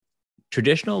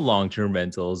Traditional long-term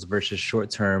rentals versus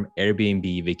short-term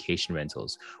Airbnb vacation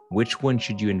rentals. Which one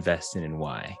should you invest in and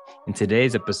why? In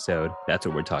today's episode, that's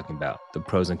what we're talking about, the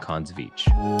pros and cons of each.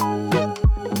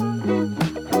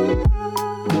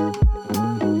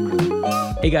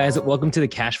 Hey guys, welcome to the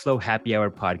Cash Flow Happy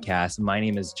Hour podcast. My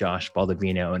name is Josh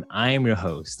Baldovino and I am your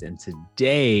host. And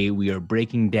today we are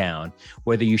breaking down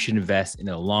whether you should invest in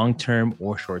a long-term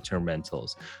or short-term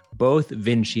rentals. Both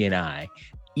Vinci and I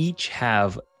each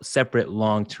have separate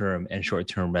long-term and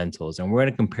short-term rentals. And we're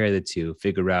going to compare the two,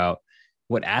 figure out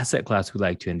what asset class we'd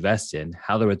like to invest in,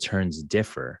 how the returns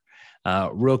differ.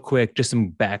 Real quick, just some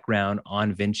background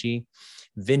on Vinci.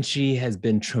 Vinci has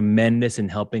been tremendous in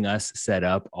helping us set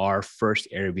up our first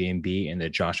Airbnb in the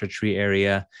Joshua Tree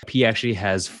area. He actually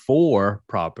has 4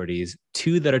 properties,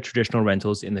 2 that are traditional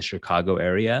rentals in the Chicago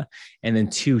area, and then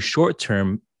 2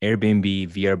 short-term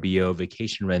Airbnb, VRBO,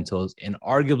 vacation rentals in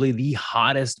arguably the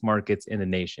hottest markets in the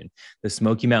nation, the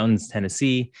Smoky Mountains,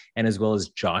 Tennessee, and as well as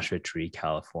Joshua Tree,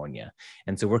 California.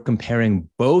 And so we're comparing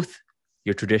both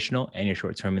your traditional and your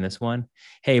short-term in this one.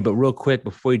 Hey, but real quick,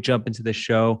 before we jump into the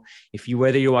show,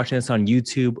 whether you're watching this on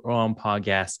YouTube or on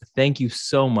podcast, thank you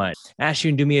so much. Ask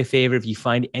you to do me a favor. If you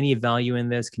find any value in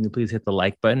this, can you please hit the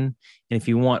like button? And if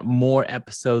you want more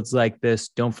episodes like this,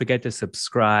 don't forget to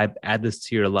subscribe, add this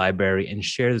to your library, and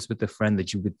share this with a friend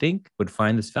that you would think would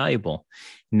find this valuable.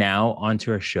 Now, on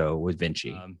to our show with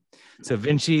Vinci. So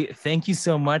Vinci, thank you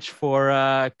so much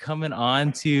for coming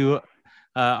on to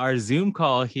our Zoom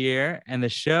call here and the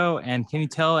show. And can you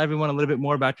tell everyone a little bit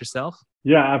more about yourself?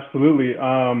 Yeah, absolutely.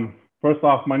 First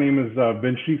off, my name is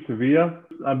Vinci Sevilla.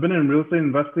 I've been in real estate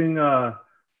investing,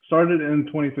 started in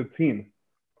 2015.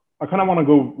 I kind of want to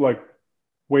go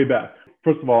way back.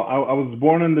 First of all, I was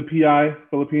born in the PI,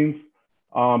 Philippines,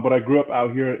 but I grew up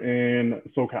out here in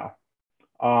SoCal.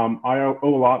 I owe a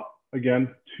lot,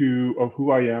 again, of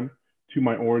who I am, to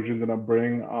my origins and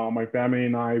upbringing. My family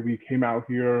and I, we came out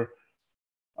here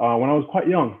when I was quite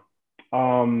young,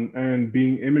 and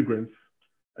being immigrants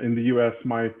in the US,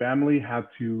 my family had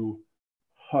to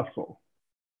hustle.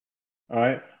 All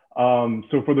right.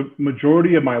 So for the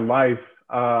majority of my life,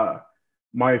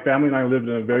 my family and I lived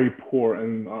in a very poor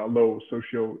and low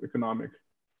socioeconomic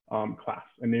class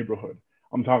and neighborhood.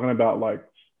 I'm talking about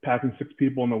packing 6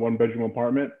 people in a 1-bedroom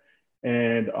apartment,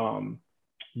 and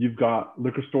you've got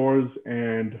liquor stores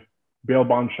and bail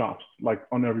bond shops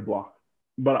on every block.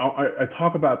 But I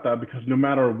talk about that because no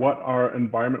matter what our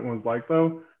environment was like,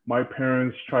 though, my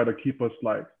parents try to keep us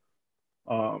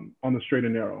on the straight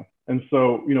and narrow. And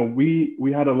so,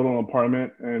 we had a little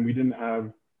apartment and we didn't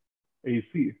have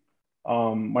AC.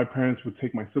 My parents would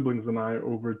take my siblings and I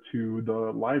over to the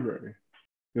library.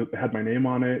 It had my name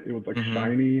on it. It was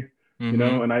shiny,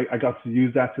 and I got to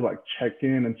use that to check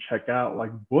in and check out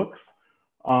books.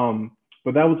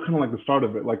 But that was kind of the start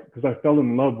of it, because I fell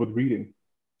in love with reading.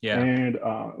 Yeah.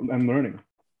 And learning.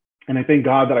 And I thank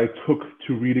God that I took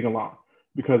to reading a lot,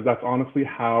 because that's honestly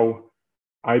how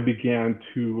I began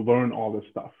to learn all this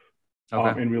stuff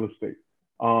in real estate,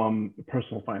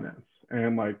 personal finance,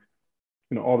 and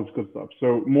all this good stuff.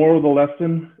 So moral of the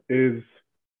lesson is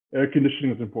air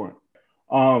conditioning is important.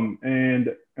 And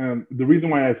the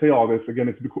reason why I say all this, again,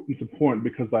 it's important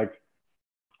because I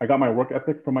got my work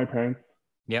ethic from my parents.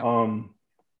 Yeah.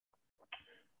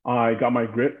 I got my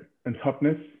grit and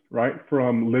toughness, right,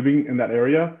 from living in that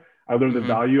area. I learned the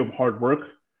value of hard work.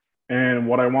 And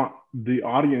what I want the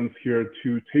audience here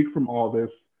to take from all this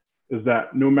is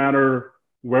that no matter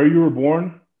where you were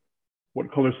born,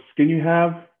 what color skin you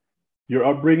have, your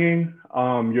upbringing,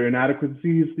 your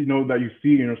inadequacies, that you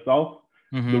see in yourself,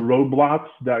 the roadblocks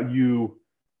that you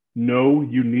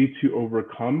need to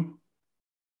overcome,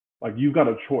 you've got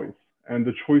a choice. And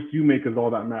the choice you make is all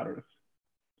that matters.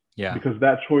 Yeah. Because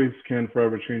that choice can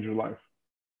forever change your life.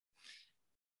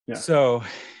 Yeah. So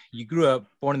you grew up,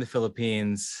 born in the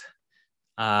Philippines,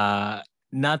 not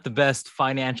the best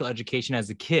financial education as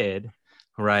a kid,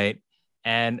 right?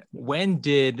 And when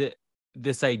did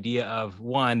this idea of,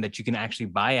 one, that you can actually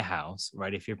buy a house,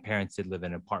 right, if your parents did live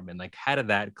in an apartment, how did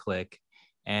that click?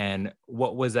 And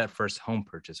what was that first home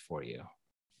purchase for you?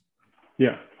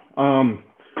 Yeah.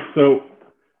 So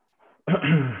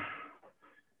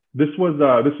This was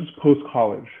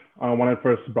post-college when I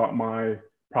first bought my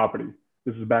property.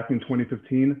 This is back in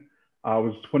 2015. I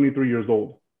was 23 years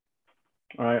old.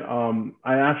 All right.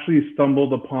 I actually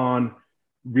stumbled upon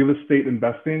real estate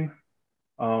investing.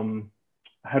 I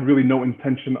had really no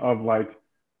intention of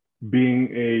being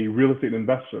a real estate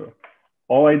investor.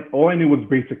 All I knew was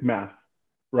basic math,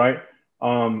 right?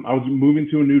 I was moving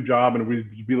to a new job and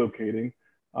relocating.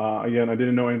 Again, I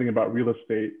didn't know anything about real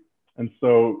estate. And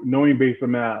so knowing basic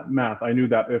math, I knew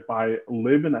that if I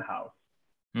live in a house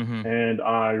Mm-hmm. and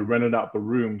I rented out the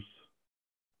rooms,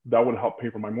 that would help pay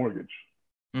for my mortgage,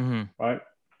 Mm-hmm. right?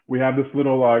 We have this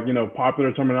little,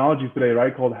 popular terminology today,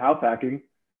 right, called house hacking,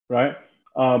 right?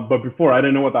 But before, I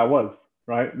didn't know what that was,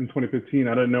 right? In 2015,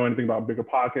 I didn't know anything about bigger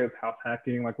pockets, house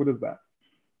hacking, like what is that?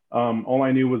 All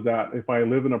I knew was that if I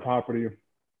live in a property,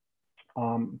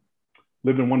 um,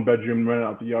 lived in one bedroom, rented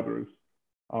out the others,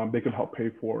 they could help pay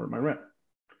for my rent.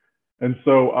 And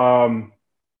so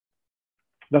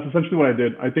that's essentially what I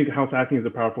did. I think house hacking is a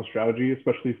powerful strategy,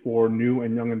 especially for new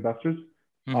and young investors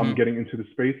Mm-hmm. getting into the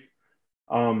space.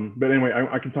 But anyway,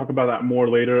 I can talk about that more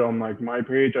later on like my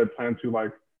page. I plan to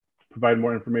like provide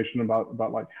more information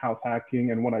about like house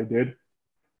hacking and what I did.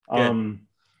 Good.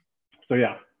 So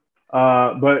yeah.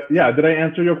 But yeah, did I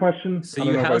answer your question? So I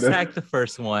don't you know if I house did. hacked the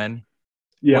first one.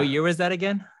 What Yeah, year was that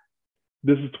again?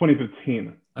 this is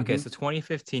 2015. Okay, so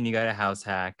 2015, you got a house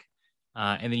hack,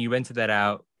 and then you rented that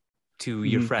out to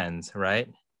your friends, right?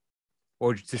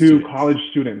 Or to To students, college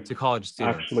students, to college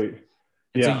students. actually.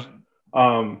 And so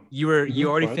Yeah. you Go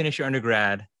already ahead. finished your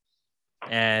undergrad,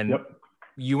 and Yep.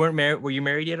 you weren't married. Were you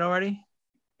married yet already?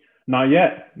 Not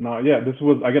yet. Not yet. This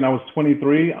was again. I was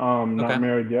 23. Not Okay.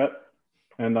 married yet,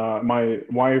 and my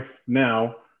wife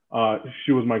now.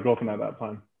 She was my girlfriend at that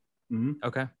time. Mm-hmm.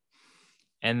 Okay.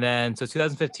 And then, so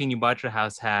 2015, you bought your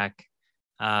house hack.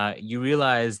 You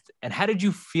realized, and how did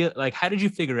you feel? Like, how did you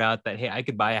figure out that, hey, I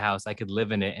could buy a house, I could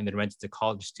live in it, and then rent it to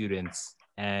college students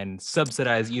and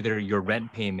subsidize either your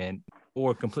rent payment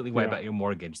or completely wipe Yeah. out your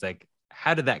mortgage? Like,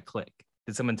 how did that click?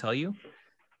 Did someone tell you?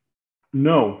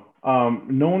 No.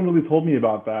 No one really told me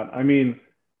about that. I mean,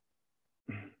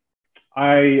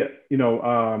 I you know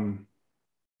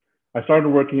I started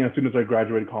working as soon as I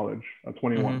graduated college at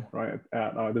 21. Mm-hmm.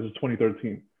 Right. This is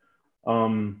 2013.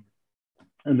 Um,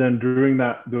 and then during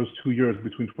those 2 years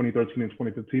between 2013 and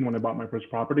 2015, when I bought my first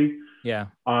property, Yeah.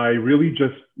 I really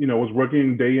just was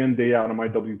working day in day out on my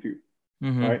W-2,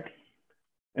 Mm-hmm. right?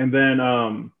 And then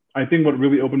I think what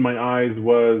really opened my eyes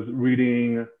was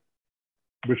reading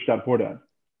Rich Dad Poor Dad.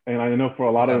 And I know for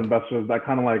a lot of Okay. investors, that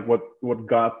kind of like what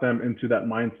got them into that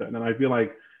mindset. And I feel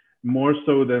like more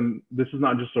so than this is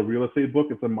not just a real estate book,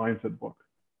 it's a mindset book,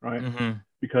 right? Mm-hmm.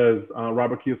 Because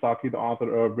Robert Kiyosaki, the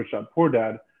author of Rich Dad Poor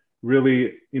Dad,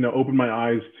 really opened my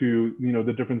eyes to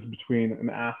the difference between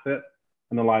an asset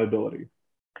and a liability,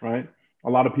 right? A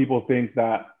lot of people think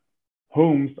that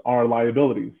homes are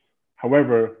liabilities.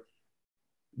 However,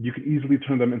 you can easily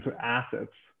turn them into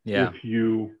assets if Yeah.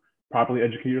 you properly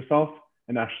educate yourself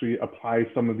and actually apply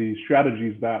some of these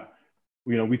strategies that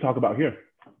we talk about here.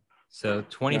 So Yeah.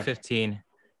 2015,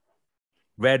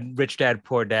 read Rich Dad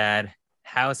Poor Dad,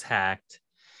 house hacked.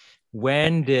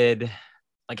 When did,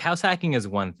 like, house hacking is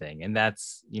one thing, and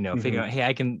that's figuring out, hey,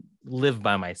 I can live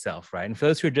by myself, right? And for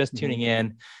those who are just tuning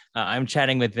in, I'm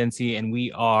chatting with Vinci, and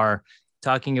we are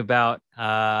talking about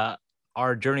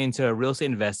our journey into real estate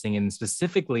investing, and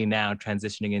specifically now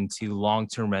transitioning into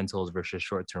long-term rentals versus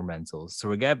short-term rentals. So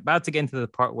we're about to get into the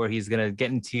part where he's going to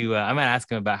get into I'm going to ask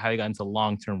him about how he got into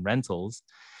long-term rentals.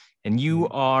 And you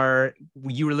were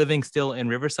living still in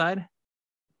Riverside?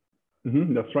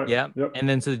 That's right. Yeah. Yep. And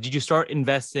then, so did you start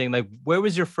investing? Like, where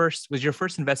was your first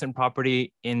investment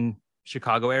property in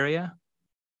Chicago area?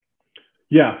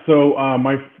 Yeah. So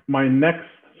my next,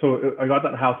 so I got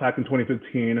that house hack in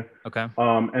 2015. Okay.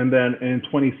 And then in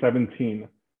 2017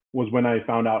 was when I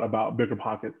found out about Bigger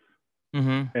Pockets.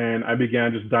 Mm-hmm. And I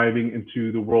began just diving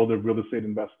into the world of real estate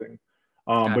investing.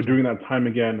 But Gotcha. during that time,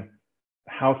 again,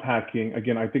 house hacking,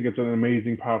 again, I think it's an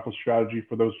amazing, powerful strategy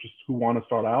for those just who want to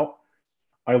start out.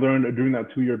 I learned during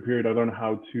that 2 year period, I learned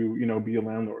how to, be a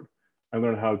landlord. I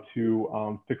learned how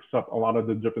to fix up a lot of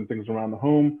the different things around the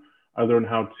home. I learned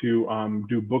how to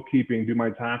do bookkeeping, do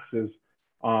my taxes,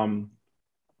 and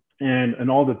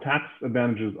all the tax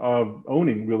advantages of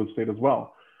owning real estate as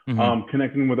well. Mm-hmm.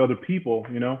 Connecting with other people,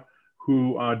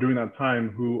 who during that time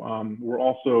who were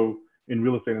also in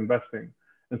real estate investing.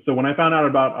 And so when I found out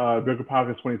about Bigger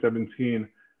Pockets 2017,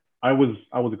 I was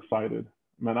excited,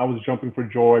 man. I was jumping for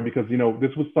joy because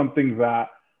this was something that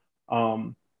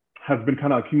has been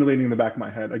kind of accumulating in the back of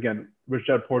my head. Again, Rich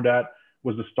Dad Poor Dad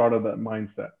was the start of that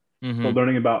mindset. Mm-hmm. So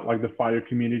learning about like the FIRE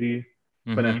community,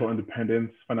 Mm-hmm. financial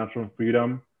independence, financial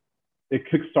freedom, it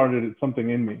kickstarted something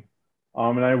in me.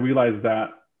 And I realized that,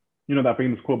 that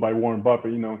famous quote by Warren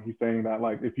Buffett, he's saying that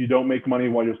like, if you don't make money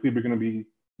while you're asleep, you're going to be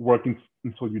working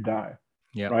until you die.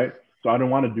 Yep. Right. So I don't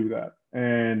want to do that.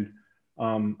 And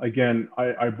again,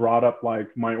 I brought up like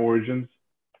my origins,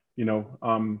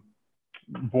 born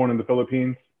in the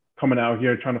Philippines, coming out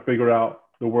here, trying to figure out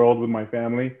the world with my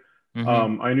family.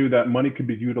 I knew that money could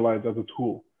be utilized as a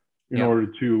tool in Yep. order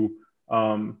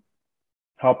to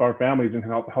help our families and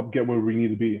help get where we need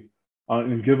to be,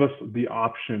 and give us the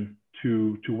option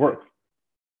to work.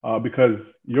 Because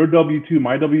your W-2,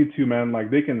 my W-2, man,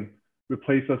 like they can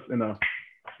replace us in a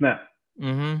snap,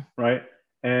 right?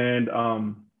 And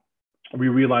we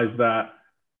realized that,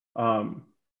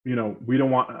 we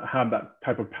don't want to have that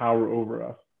type of power over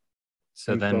us.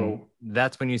 So And then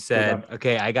that's when you so said,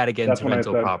 okay, I got to get that's into when I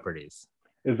rental said, properties.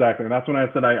 exactly. And that's when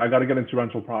I said, I got to get into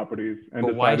rental properties, and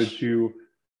But why? decided to,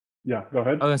 yeah, go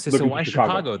ahead. I was gonna say, Look so into why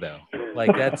Chicago. Chicago though?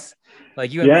 Like that's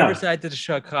like you went Yeah. Riverside to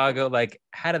Chicago. Like,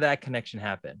 how did that connection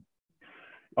happen?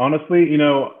 Honestly,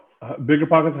 Bigger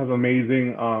Pockets has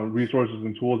amazing resources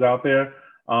and tools out there.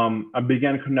 I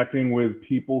began connecting with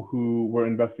people who were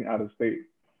investing out of state.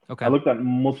 Okay. I looked at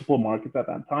multiple markets at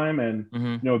that time, and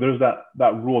there's that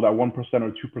rule, that 1%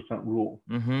 or 2% rule,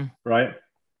 right?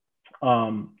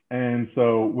 And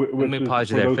so, Let which me is,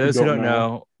 pause you for there. those For who those who don't don't know,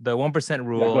 know, the 1% yeah, go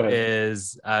rule ahead.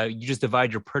 is you just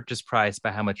divide your purchase price by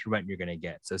how much rent you're going to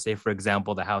get. So say, for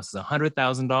example, the house is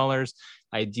 $100,000.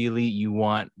 Ideally, you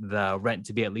want the rent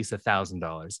to be at least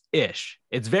 $1,000-ish.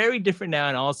 It's very different now,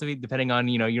 and also depending on,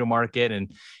 your market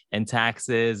and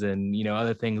taxes and,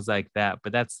 other things like that.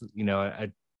 But that's, a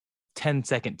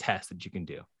 10-second test that you can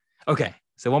do. Okay.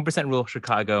 So 1% rule,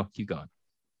 Chicago, keep going.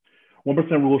 1%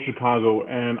 rule Chicago,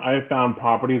 and I found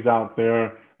properties out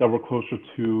there that were closer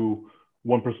to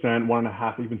 1%,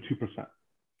 1.5%, even 2%.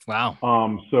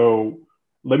 Wow. So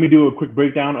let me do a quick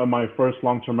breakdown of my first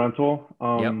long-term rental.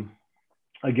 Yep.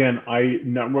 Again, I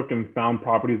networked and found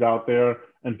properties out there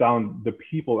and found the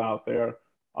people out there,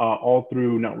 all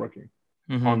through networking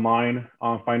online,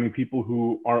 finding people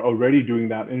who are already doing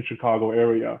that in Chicago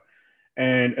area.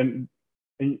 And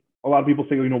a lot of people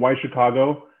say, why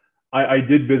Chicago? I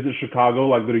did visit Chicago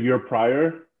like the year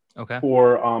prior,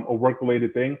 for a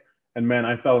work-related thing, and man,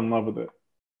 I fell in love with it.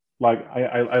 Like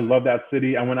I love that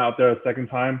city. I went out there a second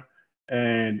time,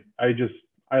 and I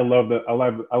love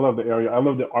the area. I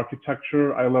love the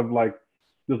architecture. I love, like,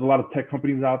 there's a lot of tech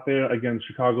companies out there. Again,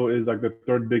 Chicago is like the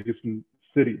third biggest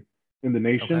city in the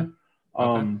nation.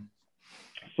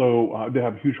 So they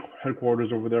have huge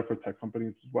headquarters over there for tech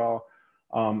companies as well,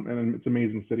 and it's an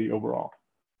amazing city overall.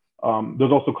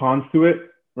 There's also cons to it,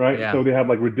 right? Yeah. So they have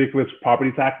like ridiculous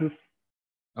property taxes.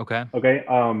 Okay.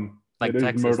 Like it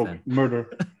Texas, is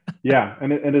murder. Yeah,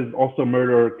 and it is also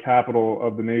murder capital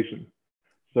of the nation.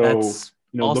 So that's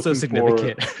also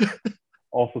significant.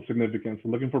 Also significant. So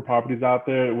looking for properties out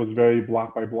there, it was very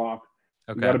block by block.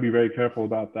 You got to be very careful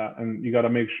about that, and you got to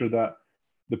make sure that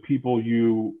the people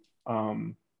you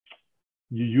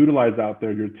utilize out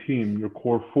there, your team, your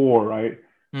core four, right?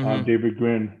 David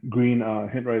Green,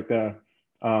 hint right there.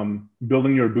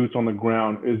 Building your boots on the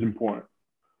ground is important.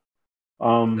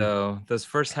 So this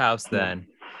first house, then,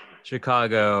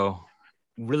 Chicago,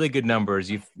 really good numbers.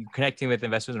 You're connecting with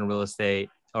investors in real estate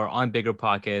or on Bigger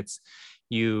Pockets.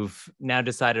 You've now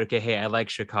decided, okay, hey, I like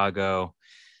Chicago.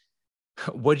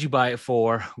 What'd you buy it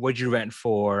for? What'd you rent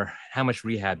for? How much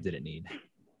rehab did it need?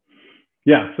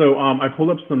 Yeah, so I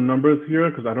pulled up some numbers here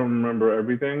because I don't remember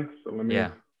everything. So let me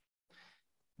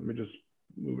just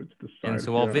move it to the side. And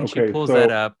so while Vinci pulls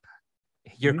that up,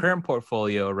 your current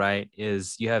portfolio, right,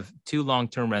 is you have 2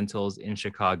 long-term rentals in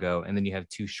Chicago, and then you have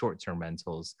 2 short-term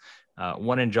rentals,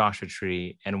 one in Joshua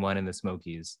Tree and one in the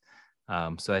Smokies.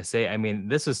 So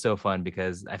this was so fun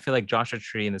because I feel like Joshua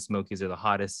Tree and the Smokies are the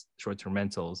hottest short-term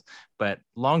rentals, but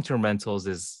long-term rentals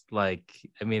is like,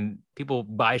 people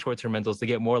buy short-term rentals to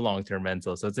get more long-term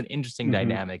rentals. So it's an interesting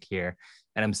dynamic here.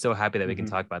 And I'm so happy that we can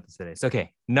talk about this today. So,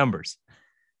 okay, numbers.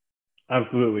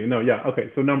 Absolutely. No, yeah.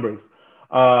 Okay. So numbers.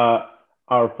 My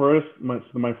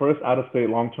first out-of-state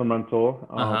long-term rental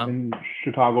in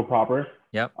Chicago proper.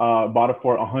 Yep. Bought it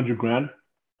for $100,000.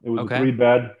 It was a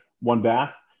 3-bed, 1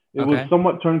 bath. It was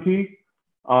somewhat turnkey.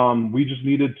 We just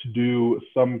needed to do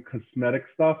some cosmetic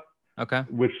stuff.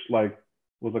 Which was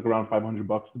around $500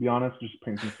 to be honest, just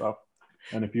painting stuff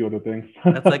and a few other things.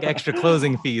 That's like extra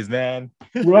closing fees, man.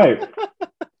 Right.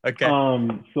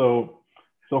 So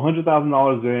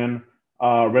 $100,000 in.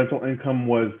 Rental income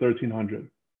was $1,300.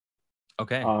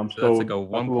 Okay. So that's like a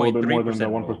 1.3% a little bit more than the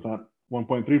 1%,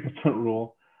 1.3%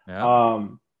 rule. Yeah.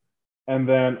 And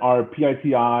then our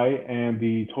PITI and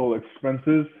the total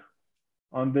expenses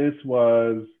on this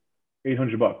was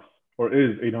 $800, or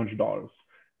is $800.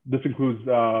 This includes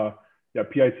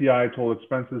PITI, total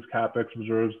expenses, capex,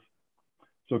 reserves.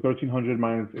 So $1,300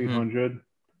 minus $800.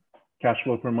 Cash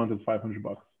flow per month is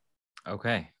 $500.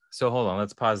 Okay. So hold on,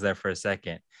 let's pause there for a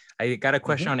second. I got a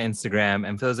question on Instagram,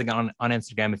 and for those on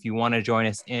Instagram, if you want to join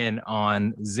us in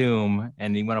on Zoom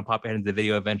and you want to pop into the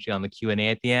video eventually on the Q&A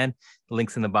at the end, the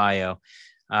link's in the bio.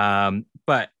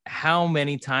 But how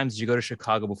many times did you go to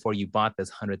Chicago before you bought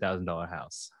this $100,000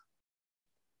 house?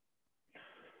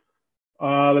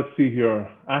 Let's see here.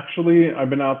 Actually, I've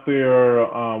been out there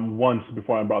once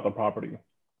before I bought the property.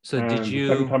 So and the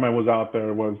second time I was out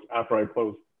there was after I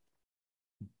closed.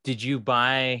 Did you go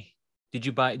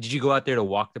out there to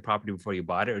walk the property before you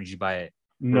bought it, or did you buy it?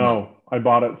 No, I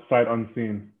bought it sight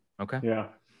unseen. Okay. Yeah.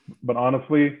 But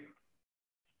honestly,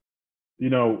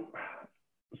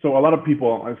 so a lot of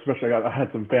people, especially I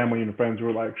had some family and friends who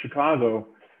were like, Chicago,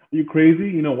 are you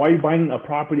crazy? Why are you buying a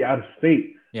property out of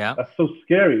state? Yeah. That's so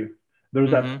scary.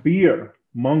 There's that fear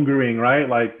mongering, right?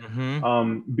 Like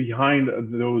behind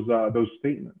those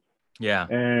statements. Yeah.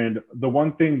 And the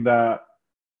one thing that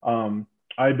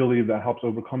I believe that helps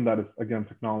overcome that is, again,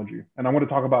 technology. And I want to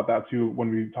talk about that too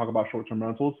when we talk about short-term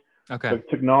rentals. Okay. But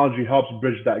technology helps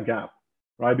bridge that gap,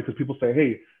 right? Because people say,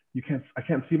 hey, I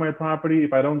can't see my property.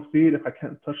 If I don't see it, if I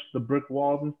can't touch the brick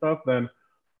walls and stuff, then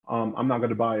I'm not going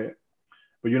to buy it.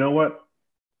 But you know what?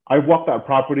 I've walked that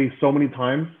property so many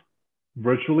times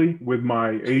virtually with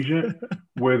my agent,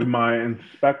 with my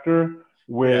inspector,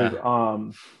 with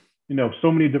so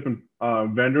many different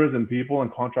vendors and people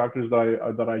and contractors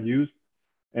that I use.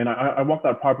 And I walked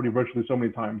that property virtually so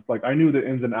many times. Like I knew the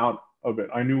ins and outs of it.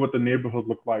 I knew what the neighborhood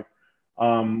looked like.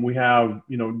 We have,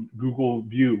 Google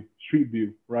View, Street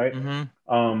View, right? And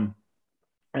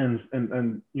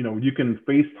you can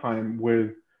FaceTime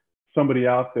with somebody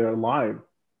out there live,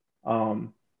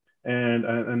 and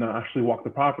actually walk the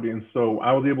property. And so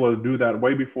I was able to do that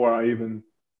way before I even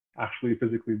actually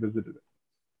physically visited it.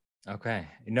 Okay.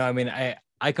 I mean,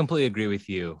 I completely agree with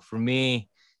you. For me,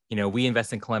 we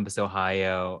invest in Columbus,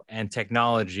 Ohio, and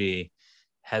technology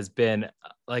has been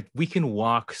like, we can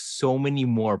walk so many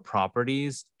more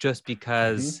properties just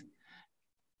because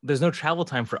there's no travel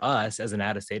time for us as an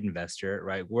out-of-state investor,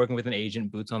 right? Working with an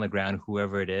agent, boots on the ground,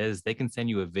 whoever it is, they can send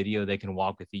you a video, they can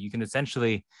walk with you. You can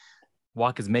essentially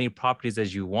walk as many properties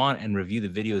as you want and review the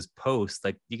videos post.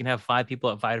 Like you can have 5 people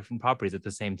at 5 different properties at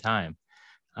the same time.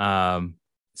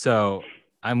 So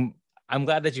I'm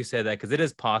glad that you said that, because it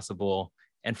is possible.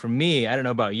 And for me, I don't know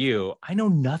about you, I know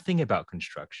nothing about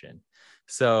construction.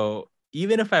 So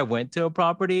even if I went to a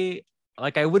property,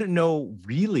 like I wouldn't know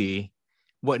really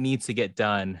what needs to get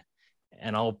done.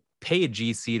 And I'll pay a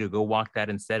GC to go walk that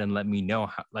instead and let me know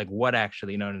how, like what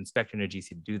actually, an inspector and a GC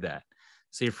to do that.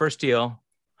 So your first deal,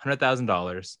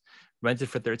 $100,000, rented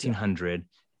for $1,300,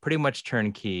 pretty much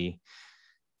turnkey.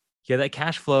 Yeah, that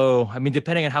cash flow, I mean,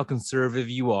 depending on how conservative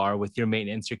you are with your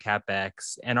maintenance, your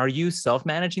CapEx, and are you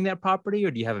self-managing that property or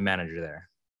do you have a manager there?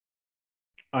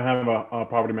 I have a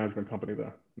property management company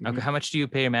there. Okay, how much do you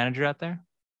pay your manager out there?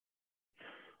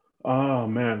 Oh,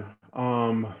 man.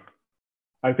 I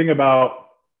think it was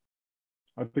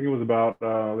about,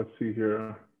 let's see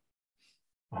here,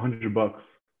 $100. Okay.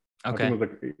 I think it was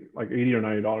like $80 or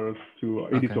 $90 to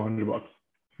 $80 to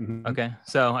 $100. Okay.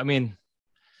 So, I mean,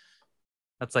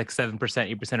 that's like 7%,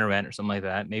 8% of rent or something like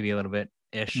that, maybe a little bit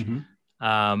ish.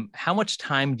 How much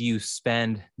time do you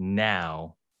spend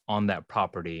now on that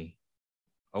property?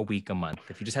 A week, a month,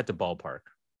 if you just had to ballpark?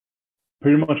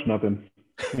 Pretty much nothing.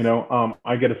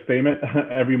 I get a statement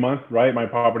every month, right? My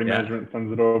property management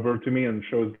sends it over to me and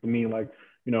shows me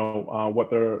what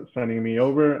they're sending me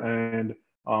over and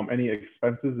any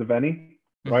expenses, if any,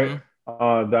 right?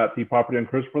 That the property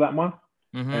incurs for that month.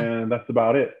 And that's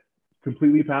about it.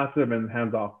 Completely passive and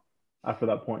hands off after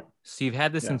that point. So you've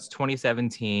had this since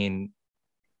 2017.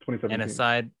 And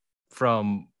aside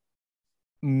from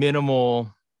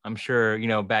minimal, I'm sure,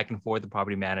 back and forth, the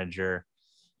property manager,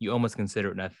 you almost consider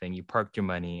it nothing. You parked your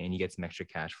money and you get some extra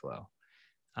cash flow.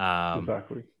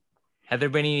 Exactly. Have there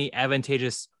been any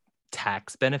advantageous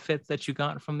tax benefits that you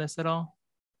got from this at all?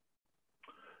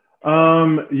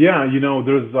 Yeah,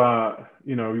 there's,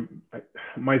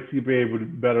 my CPA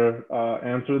would better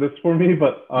answer this for me,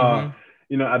 but,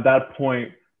 at that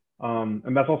point,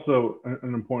 and that's also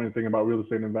an important thing about real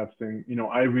estate investing.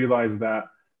 I realized that,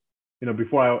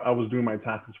 before I was doing my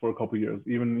taxes for a couple of years,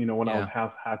 even, when I was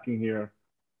half hacking here,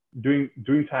 doing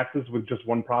taxes with just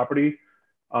one property,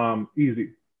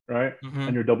 easy, right?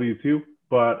 And your W-2.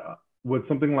 But with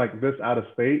something like this out of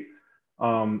state,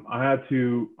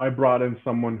 I brought in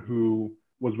someone who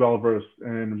was well-versed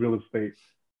in real estate,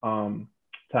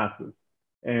 taxes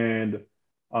and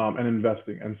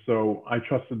investing. And so I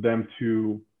trusted them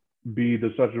to be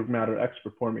the subject matter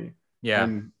expert for me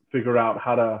and figure out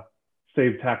how to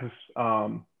save taxes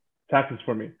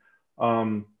for me.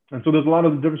 And so there's a lot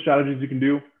of different strategies you can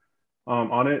do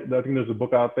on it. I think there's a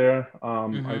book out there. I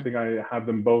Mm-hmm. think I have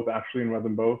them both actually and read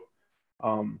them both. I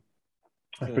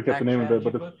So the forget the tax name of it, strategy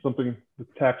but it's book. something, the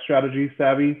tax strategy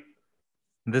savvy.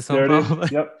 This one There it is. probably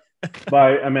Yep.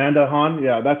 By Amanda Hahn.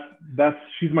 Yeah,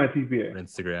 she's my CPA. on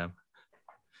Instagram.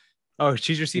 Oh,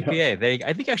 she's your Yeah, CPA.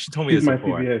 I think you actually told me she's this my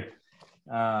before. CPA.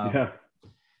 Um, Yeah,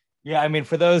 yeah, I mean,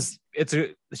 for those,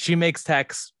 she makes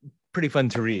tax pretty fun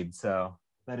to read. So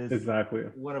that is exactly.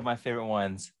 one of my favorite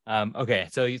ones. Okay,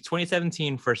 so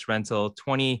 2017 first rental.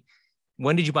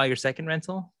 When did you buy your second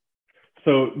rental?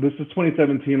 So this is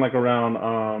 2017, like around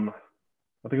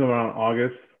I think around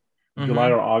August, July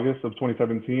Mm-hmm. or August of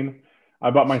 2017. I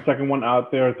bought my second one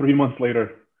out there 3 months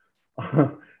later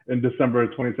in December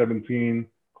 2017,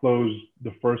 closed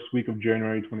the first week of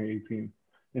January 2018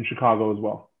 in Chicago as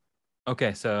well.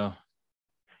 Okay, so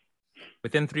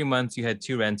within 3 months, you had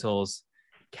two rentals,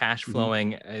 cash Mm-hmm.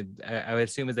 flowing. I would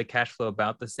assume is the cash flow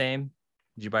about the same?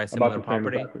 Did you buy a About similar the same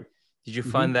property? exactly. Did you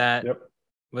Mm-hmm. fund that Yep,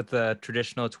 with the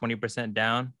traditional 20%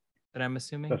 down that I'm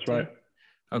assuming that's too? right.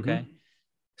 Mm-hmm. Okay.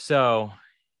 So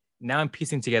now I'm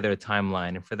piecing together a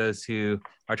timeline. And for those who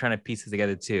are trying to piece it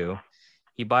together too,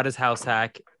 he bought his house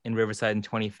hack in Riverside in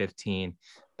 2015,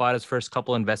 bought his first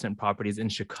couple investment properties in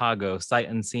Chicago, sight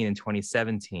unseen in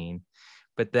 2017.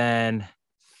 But then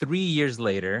 3 years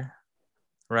later,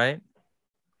 right,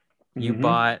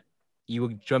 Mm-hmm. you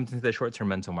jumped into the short-term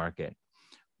rental market.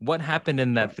 What happened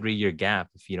in that 3 year gap,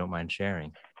 if you don't mind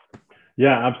sharing?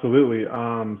 Yeah, absolutely.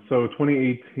 So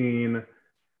 2018,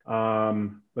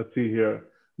 let's see here.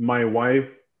 My wife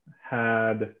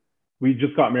had, we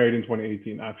just got married in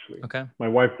 2018, actually. Okay. My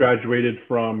wife graduated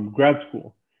from grad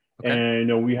school, Okay.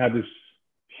 and we had this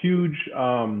huge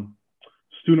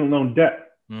student loan debt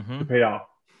to Mm-hmm. pay off,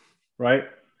 right?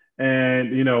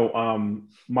 And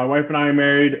my wife and I are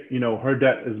married. Her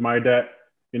debt is my debt.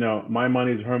 My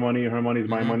money is her money is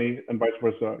my Mm-hmm. money, and vice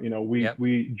versa. We Yep.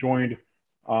 we joined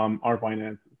our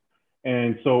finances.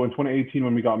 And so in 2018,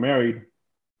 when we got married,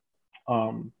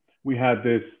 we had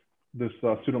this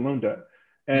student loan debt,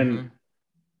 and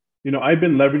Mm-hmm. I've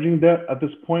been leveraging debt at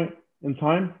this point in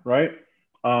time, right?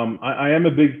 I am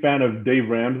a big fan of Dave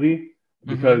Ramsey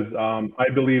Mm-hmm. because I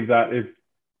believe that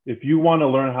if you want to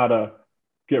learn how to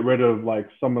get rid of like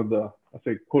some of the, let's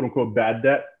say, quote unquote bad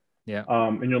debt Yeah.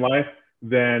 in your life,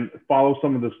 then follow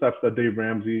some of the steps that Dave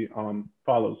Ramsey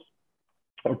follows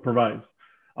or provides.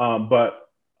 But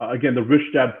again, the rich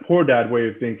dad, poor dad way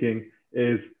of thinking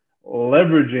is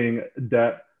leveraging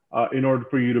debt in order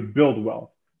for you to build wealth.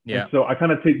 And Yeah. so I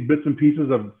kind of take bits and pieces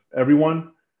of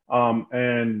everyone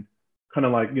and kind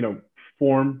of like,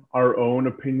 form our own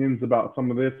opinions about some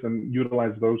of this and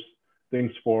utilize those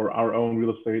things for our own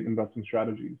real estate investing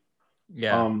strategies.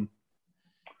 Yeah. Um,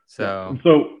 yeah. So And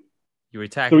so, you were so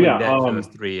tackling yeah. debt for those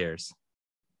 3 years.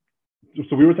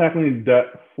 So we were tackling debt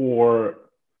for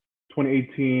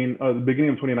 2018, the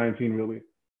beginning of 2019, really,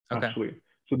 Okay. actually.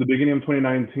 So the beginning of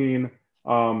 2019,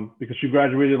 because she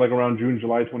graduated like around June,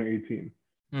 July 2018.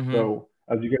 Mm-hmm. So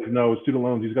as you guys know, student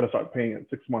loans, you got to start paying it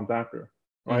 6 months after,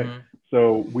 right? Mm-hmm.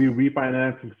 So we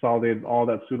refinanced and consolidated all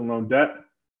that student loan debt.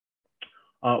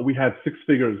 We had 6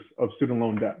 figures of student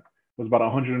loan debt. It was about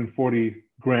 140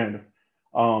 grand in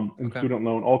Okay. student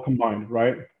loan, all combined,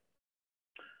 right?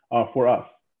 For us.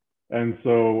 And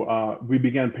so we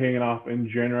began paying it off in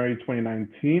January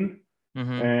 2019.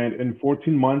 Mm-hmm. And in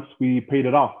 14 months, we paid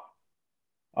it off.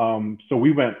 So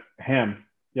we went ham.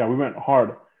 Yeah, we went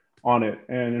hard on it.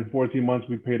 And in 14 months,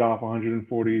 we paid off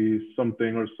 140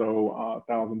 something or so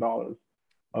 $1,000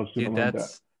 of student Dude, loan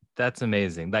debt. that's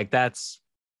amazing. Like that's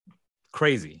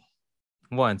crazy.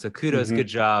 One, so kudos, good Mm-hmm.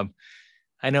 job.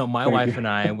 I know my Thank you. wife and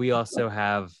I, we also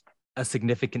have a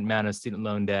significant amount of student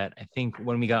loan debt. I think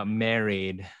when we got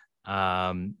married,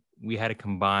 we had a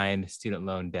combined student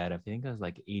loan debt. I think it was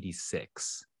like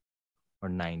 86 or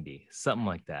 90, something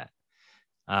like that.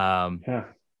 Yeah.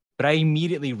 But I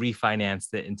immediately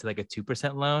refinanced it into like a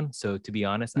 2% loan. So to be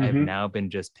honest, I've Mm-hmm. now been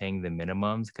just paying the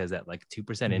minimums because at like 2%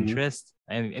 Mm-hmm. interest,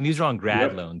 and these are on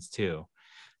grad Yep. loans too.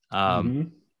 Um,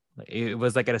 Mm-hmm. it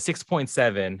was like at a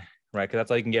 6.7, right? Because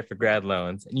that's all you can get for grad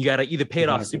loans. And you got to either pay it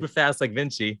off Exactly. super fast like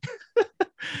Vinci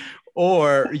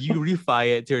or you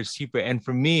refi it to it's cheaper. And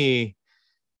for me,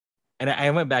 and I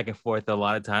went back and forth a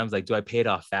lot of times, like, do I pay it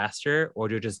off faster or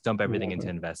do I just dump everything into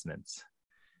Exactly. investments?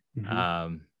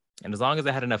 Mm-hmm. And as long as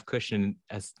I had enough cushion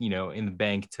as, in the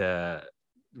bank to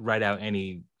write out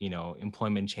any,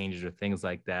 employment changes or things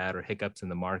like that, or hiccups in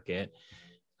the market.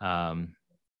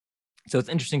 So it's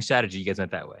interesting strategy. You guys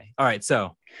went that way. All right.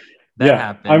 So that Yeah, I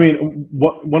happened. mean,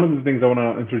 one of the things I want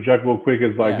to interject real quick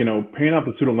is like, Yeah. paying off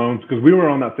the student loans because we were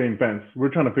on that same fence. We're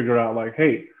trying to figure out like,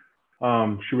 hey,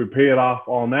 Should we pay it off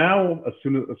all now as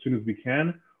soon as we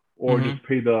can, or Mm-hmm. just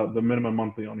pay the minimum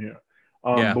monthly on here?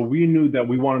 Yeah. But we knew that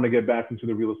we wanted to get back into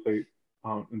the real estate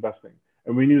investing,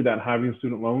 and we knew that having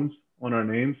student loans on our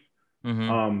names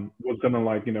Mm-hmm. was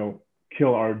gonna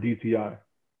kill our DTI,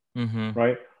 Mm-hmm.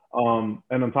 right?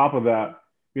 And on top of that,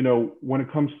 when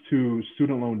it comes to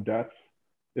student loan debts,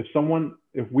 if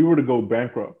we were to go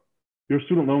bankrupt, your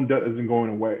student loan debt isn't going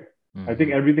away. I think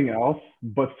Mm-hmm. everything else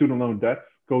but student loan debts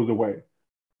goes away.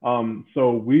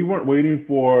 So we weren't waiting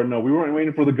for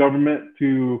the government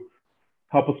to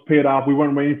help us pay it off. We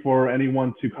weren't waiting for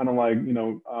anyone to kind of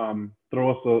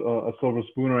throw us a silver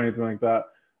spoon or anything like that.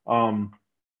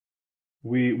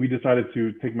 We decided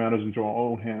to take matters into our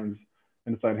own hands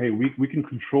and decide, hey, we can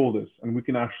control this and we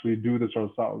can actually do this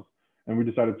ourselves. And we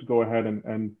decided to go ahead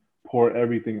and pour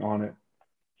everything on it.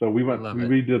 So we Love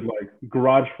it. did like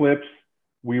garage flips.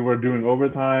 We were doing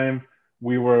overtime.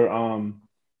 We were,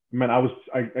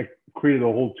 I created a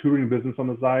whole tutoring business on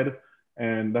the side,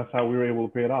 and that's how we were able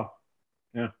to pay it off.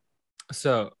 Yeah.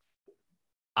 So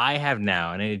I have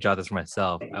now, and I need to jot this for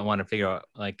myself. I want to figure out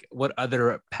like what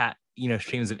other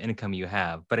streams of income you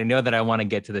have, but I know that I want to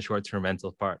get to the short-term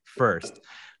rental part first.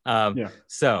 Yeah.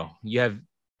 So you have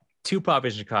 2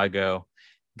 properties in Chicago,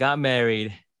 got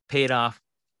married, paid off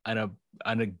on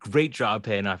a great job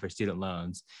paying off your student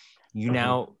loans. You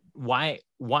now, why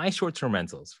short-term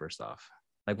rentals? First off,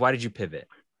 like why did you pivot?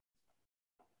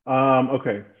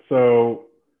 Okay. So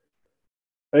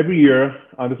every year,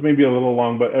 this may be a little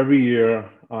long, but every year,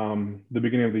 the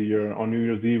beginning of the year, on New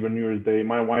Year's Eve or New Year's Day,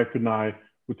 my wife and I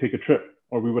would take a trip,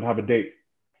 or we would have a date.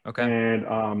 Okay. And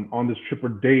on this trip or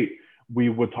date, we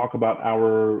would talk about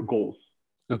our goals,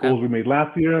 the Okay. goals we made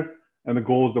last year, and the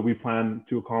goals that we plan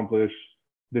to accomplish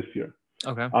this year.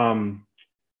 Okay.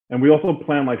 And we also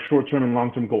plan like short-term and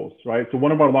long-term goals, right? So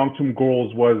one of our long-term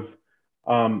goals was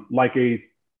like a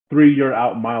 3-year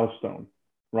out milestone,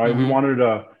 right? We wanted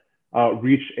to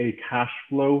reach a cash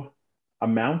flow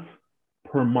amount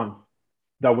per month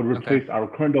that would replace our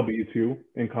current W-2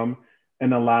 income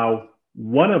and allow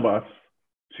one of us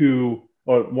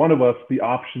the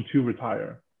option to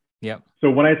retire. Yep. So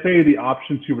when I say the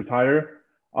option to retire,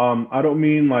 I don't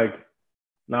mean like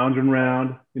lounging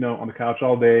around, on the couch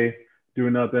all day,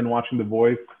 doing nothing, watching The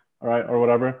Voice, all right, or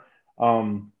whatever.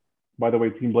 By the way,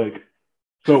 Team Blake.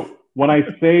 So when I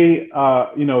say,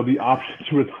 the option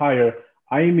to retire,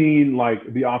 I mean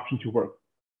like the option to work,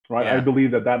 right? Yeah. I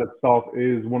believe that itself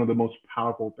is one of the most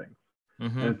powerful things.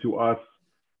 And to us,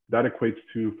 that equates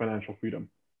to financial freedom.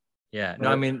 Yeah. No,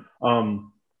 right? I mean,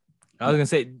 I was gonna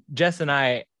say, Jess and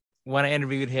I, when I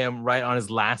interviewed him right on his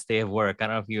last day of work, I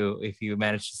don't know if you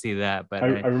managed to see that, but I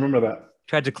remember that.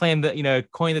 Tried to claim that,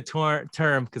 coin the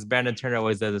term, because Brandon Turner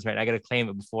always does this, right? I got to claim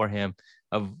it before him,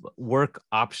 of work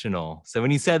optional. So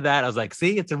when you said that, I was like,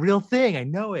 see, it's a real thing. I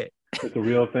know it. It's a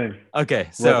real thing. Okay.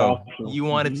 So you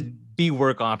wanted to be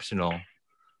work optional.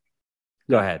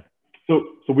 Go ahead. So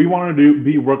we wanted to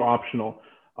be work optional.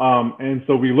 And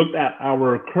so we looked at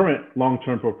our current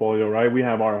long-term portfolio, right? We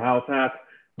have our house hack.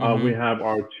 We have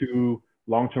our 2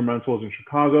 long-term rentals in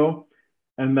Chicago.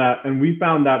 And we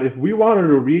found that if we wanted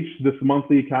to reach this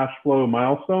monthly cash flow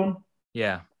milestone,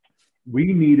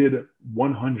 we needed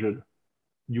 100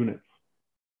 units.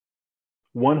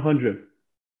 100.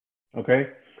 Okay.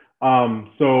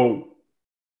 So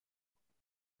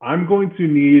I'm going to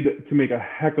need to make a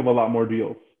heck of a lot more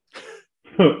deals,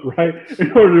 right?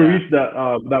 In order to reach that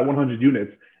 100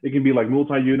 units. It can be like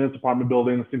multi-units, apartment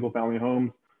buildings, single-family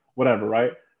homes, whatever,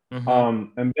 right?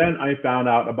 And then I found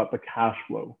out about the cash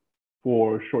flow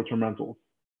for short-term rentals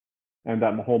and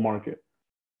that whole market.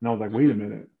 And I was like, wait a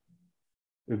minute.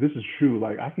 If this is true,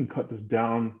 like I can cut this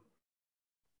down,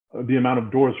 the amount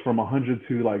of doors from 100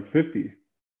 to like 50,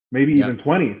 maybe even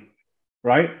 20,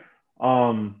 right?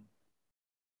 And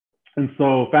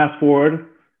so fast forward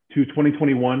to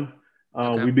 2021,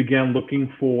 we began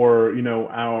looking for,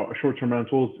 our short-term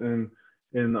rentals in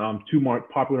 2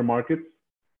 popular markets.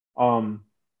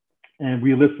 And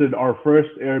we listed our first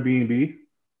Airbnb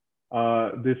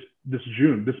this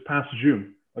past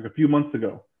June, like a few months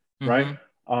ago, right?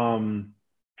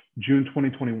 June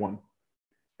 2021.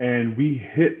 And we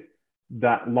hit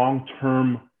that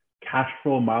long-term cash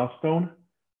flow milestone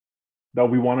that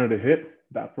we wanted to hit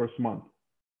that first month.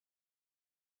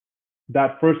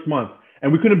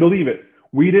 And we couldn't believe it.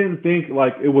 We didn't think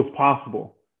like it was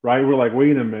possible, right? We're like,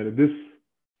 wait a minute, this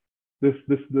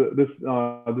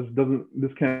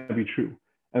can't be true.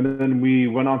 And then we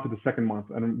went on to the second month,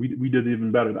 and we did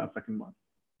even better that second month.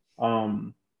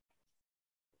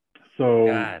 So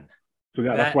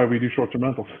that's why we do short-term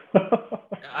rentals.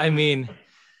 I mean,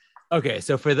 Okay,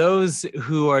 so for those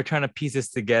who are trying to piece this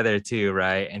together too,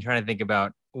 right, and trying to think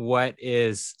about what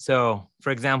is so,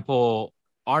 for example,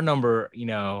 our number,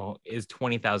 is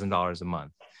 $20,000 a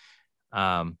month,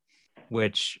 um,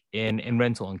 which in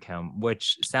rental income,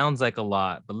 which sounds like a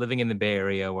lot, but living in the Bay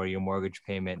Area, where your mortgage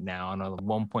payment now on a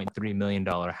 $1.3 million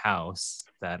house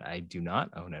that I do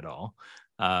not own at all,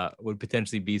 would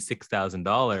potentially be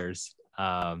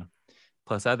 $6,000,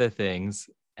 plus other things,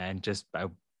 and just I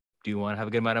do you want to have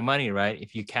a good amount of money, right?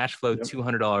 If you cash flow Yep.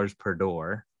 $200 per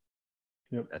door,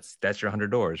 Yep. that's your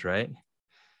 100 doors, right?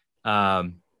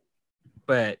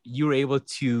 But you were able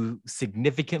to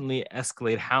significantly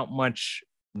escalate how much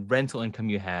rental income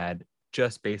you had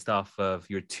just based off of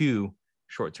your two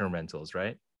short-term rentals,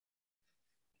 right?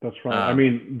 That's right. I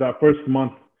mean, that first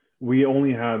month we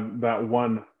only had that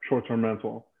one short-term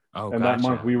rental, Oh, and that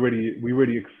month gotcha. we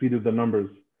already exceeded the numbers.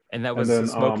 And that And was the then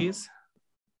Smokies?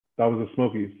 that was the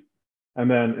Smokies. And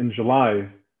then in July,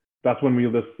 that's when we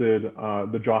listed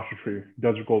the Joshua Tree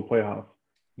Desert Gold Playhouse.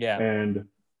 Yeah. And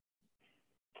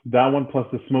that one plus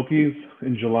the Smokies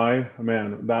in July,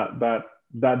 man, that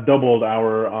doubled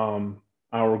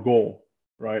our goal,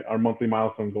 right? Our monthly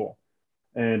milestone goal.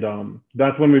 And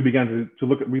that's when we began to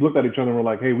look at, we looked at each other and we're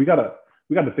like, hey, we gotta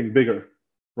think bigger,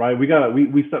 right? We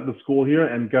set the goal here,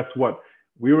 and guess what?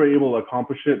 We were able to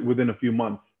accomplish it within a few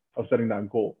months of setting that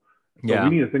goal. So Yeah.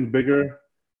 we need to think bigger,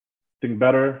 think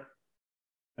better,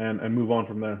 and move on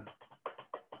from there.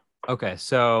 Okay.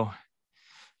 So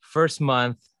first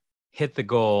month, hit the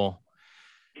goal.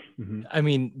 Mm-hmm. I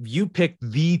mean, you picked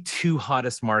the two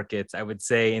hottest markets, I would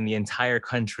say, in the entire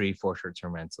country for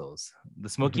short-term rentals. The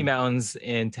Smoky Mm-hmm. Mountains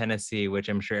in Tennessee, which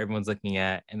I'm sure everyone's looking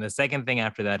at. And the second thing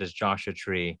after that is Joshua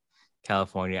Tree,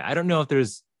 California. I don't know if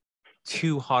there's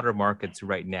two hotter markets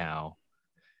right now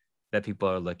that people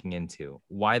are looking into.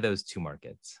 Why those two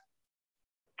markets?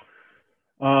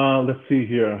 Let's see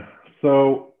here.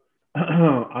 So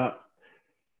the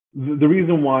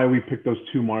reason why we picked those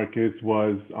two markets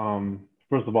was,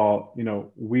 first of all,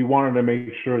 we wanted to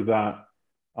make sure that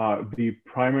the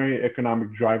primary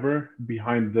economic driver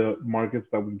behind the markets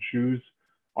that we choose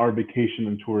are vacation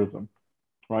and tourism,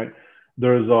 right?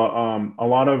 There's a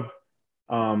lot of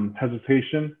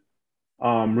hesitation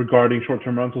regarding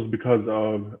short-term rentals because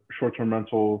of short-term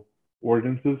rental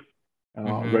ordinances,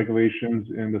 regulations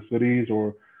in the cities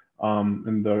or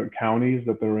in the counties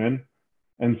that they're in.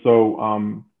 And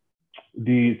so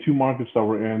the two markets that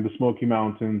we're in, the Smoky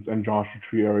Mountains and Joshua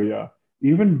Tree area,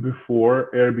 even before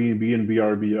Airbnb and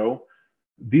VRBO,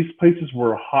 these places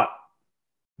were hot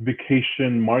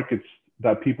vacation markets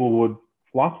that people would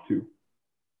flock to.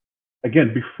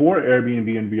 Again, before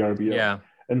Airbnb and VRBO. Yeah.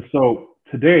 And so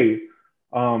today,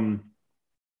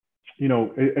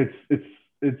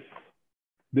 it's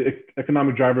the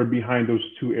economic driver behind those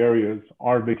two areas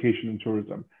are vacation and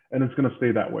tourism, and it's going to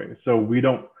stay that way. So we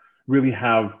don't really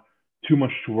have too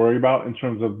much to worry about in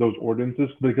terms of those ordinances,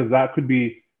 because that could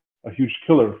be a huge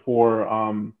killer for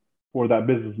that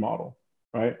business model,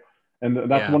 right? And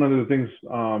that's one of the things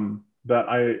that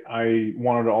I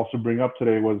wanted to also bring up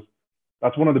today was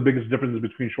that's one of the biggest differences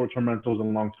between short-term rentals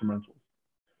and long-term rentals.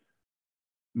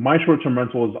 My short-term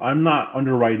rental is I'm not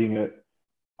underwriting it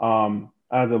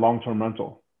as a long-term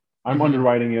rental. I'm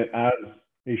underwriting it as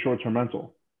a short-term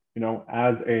rental,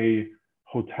 as a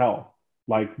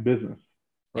hotel-like business,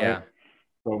 right? Yeah.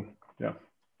 So, yeah.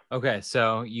 Okay,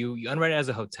 so you underwrite it as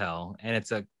a hotel, and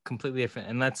it's a completely different.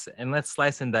 And let's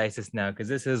slice and dice this now, because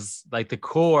this is like the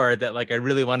core that I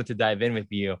really wanted to dive in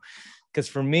with you. Because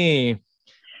for me,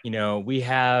 we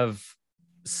have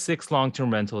 6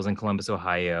 long-term rentals in Columbus,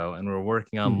 Ohio, and we're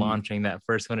working on launching that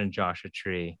first one in Joshua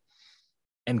Tree.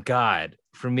 And God,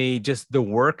 for me, just the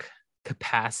work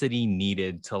capacity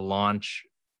needed to launch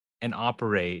and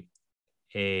operate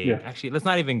actually, let's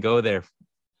not even go there.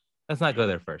 Let's not go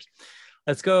there first.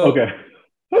 Let's go. Okay.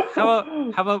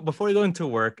 How about before we go into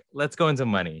work, let's go into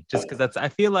money, just because I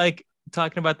feel like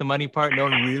talking about the money part, no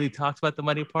one really talks about the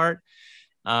money part,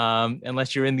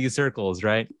 unless you're in these circles,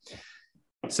 right?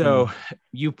 So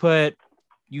you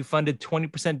funded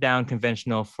 20% down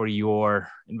conventional for your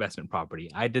investment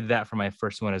property. I did that for my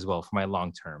first one as well, for my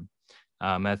long-term.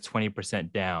 That's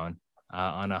 20% down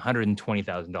on a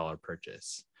 $120,000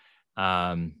 purchase.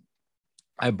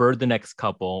 I burred the next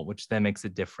couple, which then makes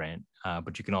it different,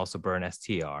 but you can also burn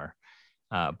STR.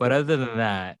 But other than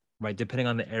that, right, depending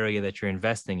on the area that you're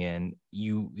investing in,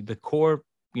 the core,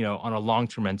 on a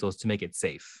long-term rental is to make it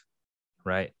safe,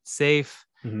 right? Safe.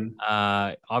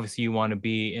 Obviously, you want to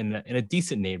be in a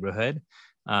decent neighborhood,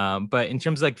 but in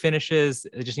terms of finishes,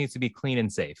 it just needs to be clean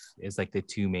and safe is the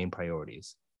two main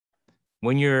priorities.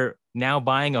 when you're now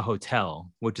buying a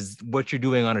hotel, which is what you're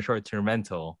doing on a short-term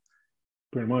rental,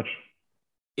 Pretty much.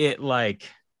 it like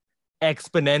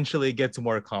exponentially gets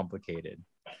more complicated.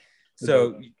 It does.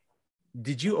 So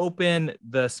did you open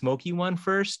the smoky one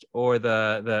first or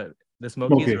the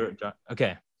smokies? Smoky. Or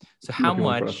okay. So Smoky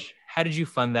one first. how did you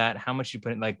fund that? How much you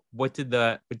put in? Like what did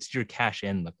your cash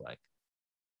in look like?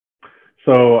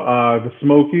 So the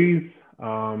Smokies,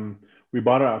 we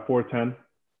bought it at 410. It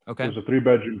Okay. was a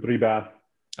 3-bedroom, 3-bath,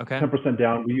 Okay. 10%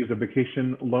 down. We used a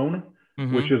vacation loan, which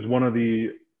Mm-hmm. is one of the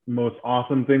most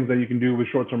awesome things that you can do with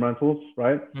short-term rentals,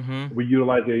 right? Mm-hmm. We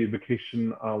utilize a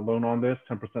vacation loan on this,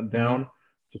 10% Mm-hmm. down.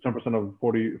 So 10% of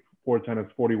 410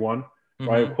 is 41,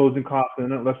 right? Mm-hmm. Closing costs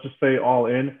in it, let's just say all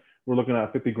in, we're looking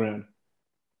at 50 grand.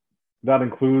 That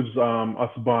includes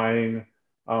us buying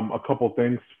a couple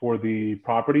things for the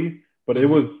property, but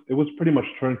Mm-hmm. it was pretty much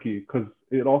turnkey because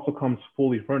it also comes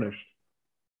fully furnished.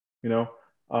 You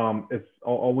know, it's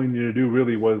all we needed to do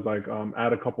really was like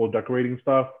add a couple of decorating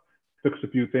stuff, fix a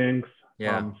few things,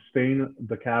 Yeah. stain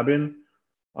the cabin.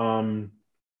 Um,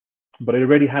 but it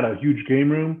already had a huge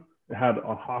game room. It had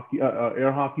a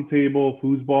air hockey table,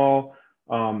 foosball.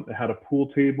 It had a pool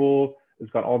table.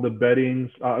 It's got all the beddings.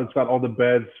 It's got all the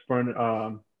beds,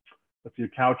 let's see,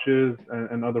 couches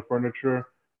and other furniture.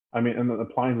 I mean, and the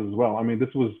appliances as well. I mean,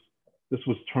 this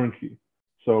was turnkey.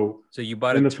 So So you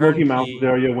bought a in the Smoky Mountains turnkey.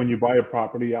 area, when you buy a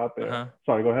property out there, Uh-huh.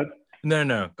 sorry, go ahead.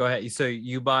 No. Go ahead. So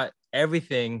you bought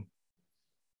everything,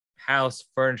 house,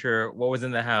 furniture, what was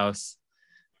in the house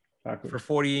Exactly. for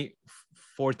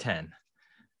 410.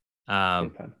 Um,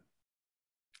 410.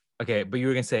 okay, but you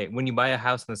were gonna say when you buy a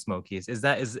house in the Smokies, is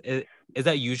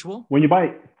that usual? When you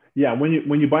buy, yeah, when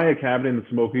you buy a cabin in the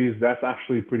Smokies, that's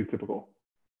actually pretty typical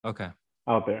Okay.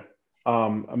 out there.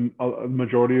 A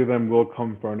majority of them will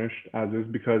come furnished as is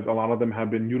because a lot of them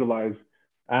have been utilized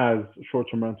as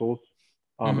short-term rentals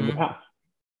in the Mm-hmm. past,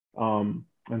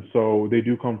 and so they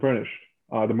do come furnished.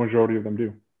 The majority of them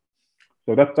do.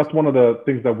 So that's one of the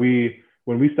things that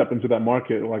when we step into that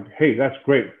market, like, hey, that's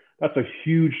great. That's a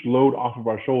huge load off of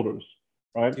our shoulders,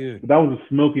 right? Dude. But that was the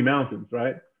Smoky Mountains,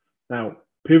 right? Now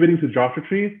pivoting to Joshua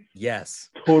Tree, Yes.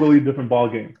 totally different ball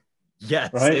game,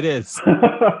 Yes, right? it is.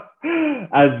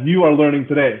 As you are learning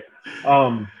today.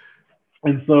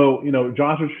 And so,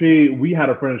 Joshua Tree, we had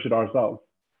to furnish it ourselves.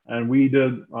 And we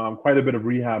did quite a bit of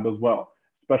rehab as well,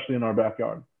 especially in our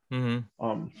backyard.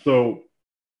 Mm-hmm. So,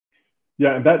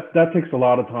 yeah, that takes a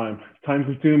lot of time. It's time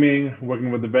consuming,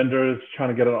 working with the vendors, trying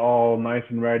to get it all nice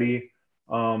and ready.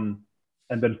 And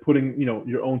then putting,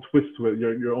 your own twist to it,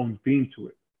 your own theme to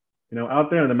it. Out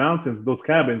there in the mountains, those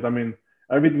cabins, I mean,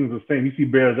 everything's the same. You see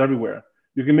bears everywhere.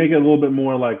 You can make it a little bit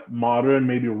more like modern,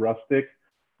 maybe rustic.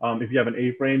 If you have an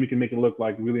A-frame, you can make it look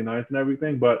like really nice and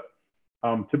everything. But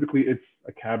typically, it's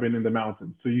a cabin in the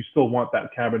mountains, so you still want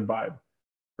that cabin vibe,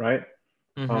 right?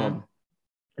 Mm-hmm. Um,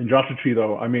 in Joshua Tree,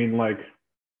 though,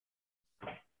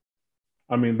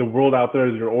 the world out there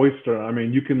is your oyster. I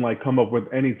mean, you can like come up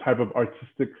with any type of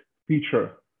artistic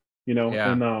feature,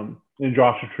 Yeah. in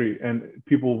Joshua Tree, and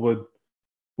people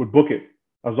would book it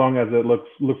as long as it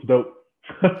looks dope.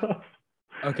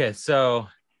 Okay, so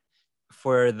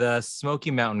for the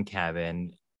Smoky Mountain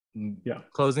cabin, Yeah.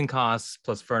 closing costs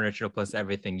plus furniture plus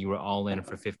everything, you were all in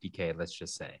for 50K, let's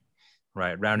just say,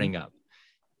 right? Rounding up.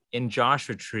 In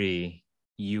Joshua Tree,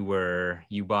 you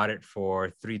bought it for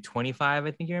 325,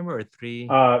 I think you remember,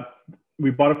 or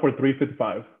We bought it for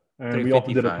 355, and we also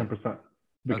did a 355. 10%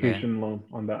 Okay. vacation loan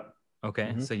on that. Okay.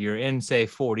 Mm-hmm. So you're in, say,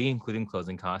 40, including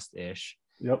closing cost ish.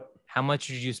 Yep. How much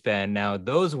did you spend? Now,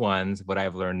 those ones, what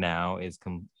I've learned now is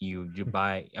you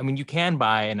buy, I mean, you can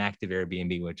buy an active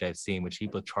Airbnb, which I've seen, which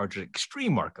people charge an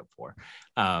extreme markup for.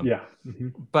 Yeah. Mm-hmm.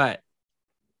 But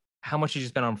how much did you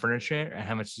spend on furniture and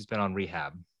how much did you spend on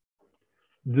rehab?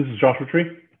 This is Joshua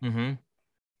Tree. Mm-hmm.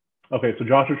 Okay, so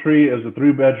Joshua Tree is a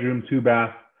 3-bedroom,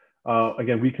 2-bath.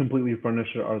 Again, we completely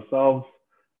furnished it ourselves.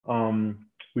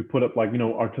 We put up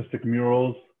artistic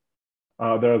murals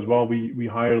there as well. We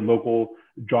hired local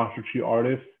Joshua Tree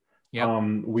artists. Yep.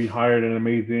 We hired an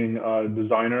amazing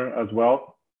designer as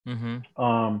well, Mm-hmm.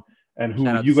 and Shout who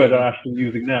out to you guys are Sadie. actually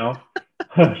using now.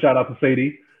 Shout out to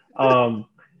Sadie.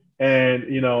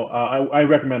 And I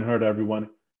recommend her to everyone.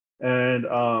 And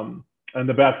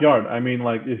the backyard. I mean,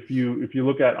 like if you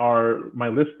look at my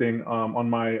listing on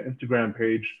my Instagram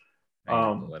page,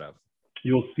 I need to pull it up.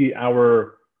 you'll see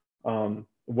our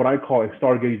what I call a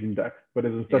stargazing deck, but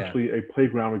it's essentially a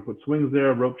playground. We put swings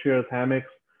there, rope chairs, hammocks,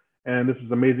 and this is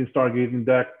amazing stargazing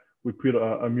deck. We put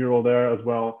a mural there as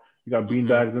well. We got bean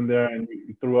bags in there, and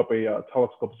we threw up a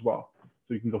telescope as well,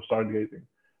 so you can go stargazing.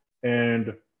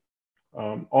 And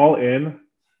all in,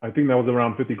 I think that was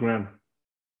around 50 grand.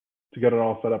 to get it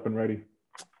all set up and ready.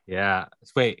 Yeah.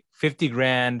 Wait, 50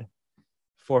 grand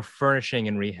for furnishing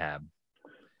and rehab.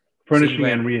 So you Furnishing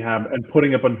went and rehab and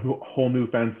putting up a whole new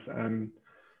fence and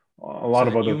a lot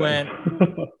of other you things.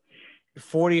 went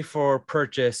 40 for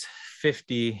purchase,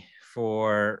 50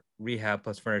 for rehab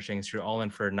plus furnishings. So you're all in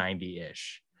for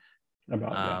 90-ish.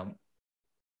 About, yeah.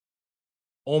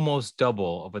 Almost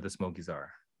double of what the Smokies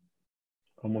are.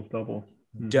 Almost double.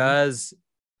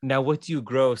 Now what do you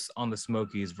gross on the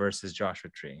Smokies versus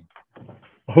Joshua Tree?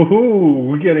 Oh,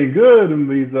 we're getting good in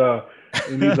these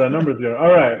numbers here.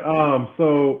 All right.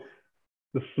 So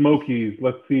the Smokies,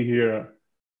 let's see here.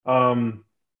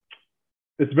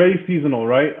 It's very seasonal,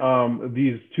 right?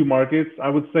 These two markets, I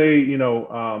would say,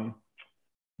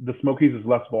 the Smokies is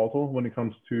less volatile when it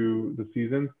comes to the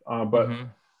seasons, but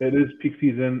it is peak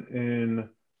season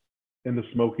in the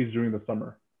Smokies during the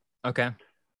summer. Okay.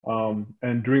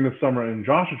 And during the summer in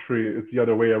Joshua Tree, it's the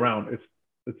other way around.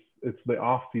 It's the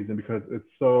off season because it's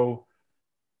so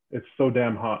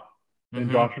damn hot in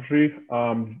Joshua Tree.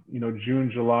 June,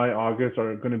 July, August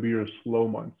are going to be your slow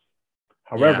months.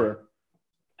 However,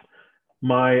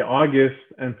 my August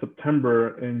and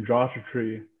September in Joshua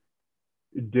Tree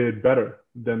did better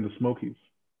than the Smokies.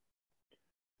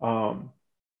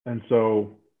 And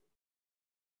so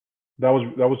that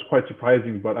was quite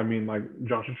surprising. But I mean, like,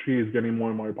 Joshua Tree is getting more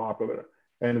and more popular,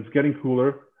 and it's getting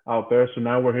cooler out there. So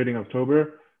now we're hitting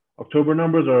October. October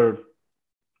numbers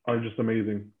are just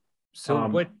amazing. So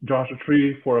what Joshua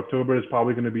Tree for October is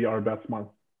probably going to be our best month.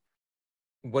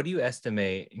 What do you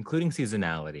estimate, including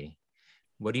seasonality?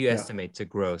 What do you estimate to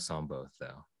gross on both,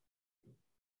 though?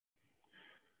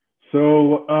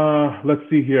 So let's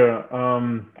see here.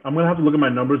 I'm going to have to look at my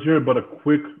numbers here, but a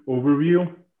quick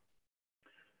overview.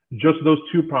 Just those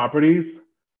two properties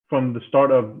from the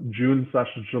start of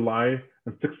June/July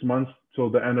and 6 months till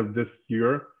the end of this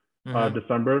year,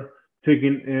 December,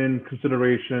 taking in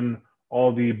consideration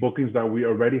all the bookings that we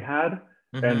already had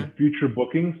and future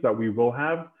bookings that we will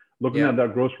have, looking at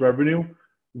that gross revenue,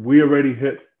 we already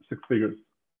hit 6 figures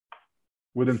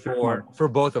within 6 months. For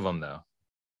both of them, though?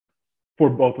 For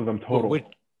both of them total.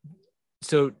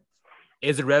 So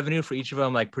is the revenue for each of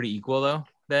them like pretty equal, though,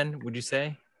 then, would you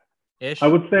say? Ish? I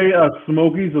would say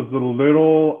Smokies is a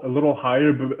little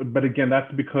higher, but again,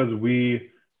 that's because we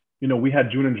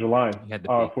had June and July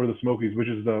for the Smokies, which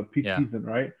is the peak season,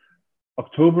 right?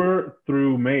 October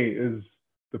through May is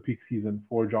the peak season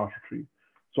for Joshua Tree.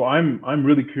 So I'm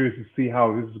really curious to see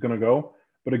how this is gonna go.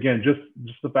 But again, just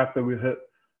the fact that we hit,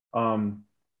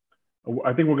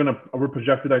 I think we're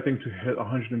projected, I think, to hit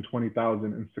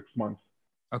 120,000 in 6 months.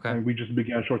 Okay. And we just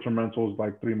began short-term rentals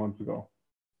like 3 months ago.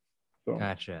 So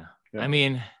gotcha. Yeah. I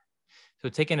mean, so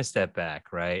taking a step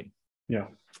back, right? Yeah.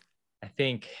 I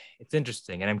think it's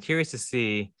interesting, and I'm curious to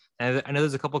see. And I know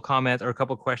there's a couple comments or a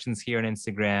couple questions here on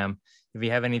Instagram. If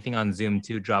you have anything on Zoom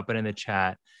too, drop it in the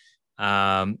chat.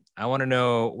 I want to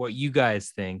know what you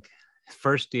guys think.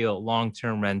 First deal,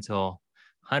 long-term rental,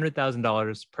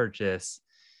 $100,000 purchase.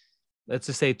 Let's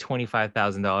just say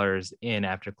 $25,000 in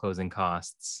after closing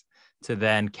costs to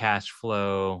then cash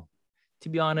flow. To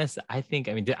be honest, I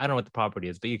don't know what the property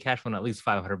is, but you cash flow at least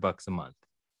 $500 a month,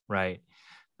 right?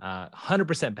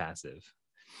 100% passive.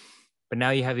 But now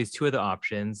you have these two other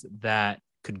options that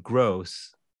could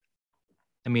gross.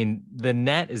 I mean, the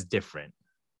net is different,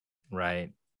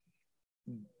 right?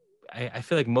 I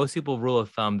feel like most people, rule of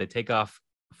thumb, they take off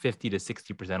 50 to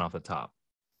 60% off the top.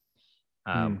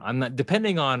 I'm not,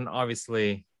 depending on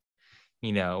obviously,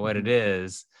 what it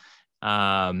is.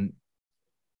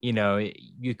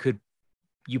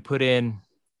 You put in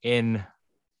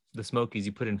the Smokies,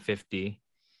 you put in 50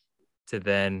 to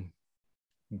then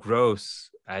gross,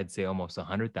 I'd say almost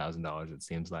 $100,000, it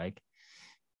seems like.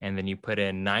 And then you put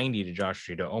in 90 to Joshua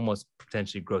Tree to almost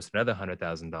potentially gross another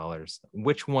 $100,000.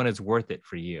 Which one is worth it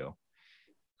for you?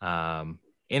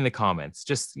 In the comments,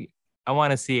 I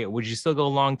want to see it. Would you still go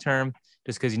long-term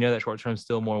just because you know that short-term is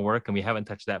still more work and we haven't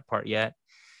touched that part yet?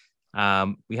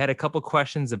 We had a couple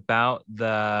questions about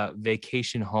the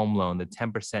vacation home loan, the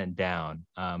 10% down.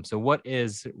 So what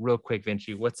is, real quick,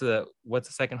 Vinci, what's the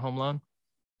second home loan?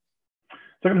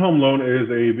 Second home loan is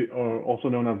also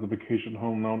known as the vacation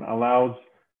home loan, allows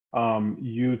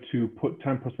you to put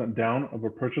 10% down of a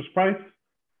purchase price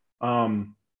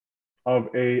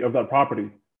of that property.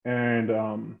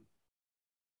 And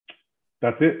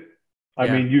that's it. I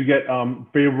mean, you get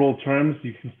favorable terms.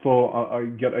 You can still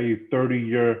get a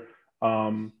 30-year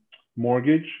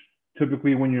mortgage.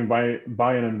 Typically, when you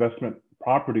buy an investment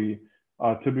property,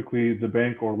 typically the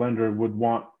bank or lender would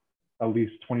want at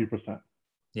least 20%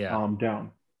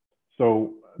 down.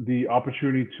 So the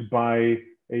opportunity to buy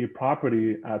a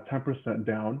property at 10%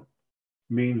 down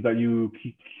means that you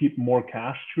keep more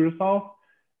cash to yourself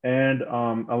and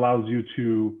allows you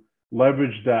to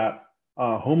leverage that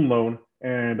home loan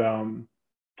and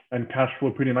cash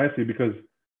flow pretty nicely, because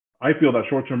I feel that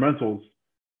short-term rentals,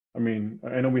 I mean,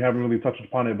 I know we haven't really touched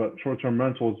upon it, but short-term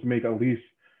rentals make at least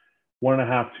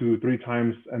 1.5 to 3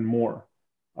 times and more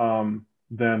than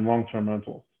long-term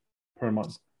rentals per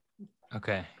month.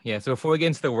 Okay. Yeah. So before we get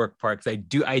into the work part, because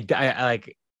I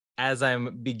like, as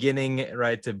I'm beginning,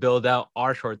 right, to build out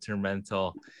our short-term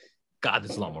rental, God,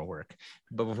 there's a lot more work.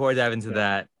 But before I dive into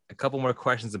that, a couple more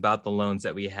questions about the loans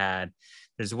that we had.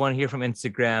 There's one here from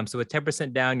Instagram. So with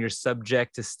 10% down, you're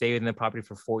subject to stay in the property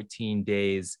for 14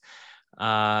 days.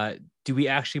 Do we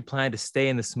actually plan to stay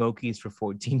in the Smokies for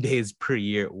 14 days per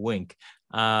year? Wink.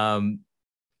 Let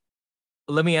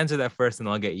me answer that first and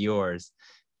I'll get yours.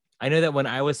 I know that when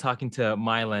I was talking to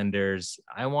my lenders,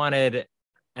 I wanted,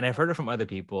 and I've heard it from other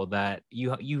people, that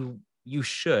you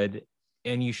should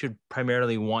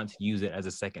primarily want to use it as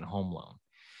a second home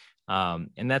loan.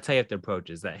 And that's how you have to approach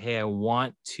it, is that, hey, I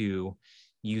want to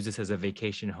use this as a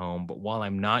vacation home, but while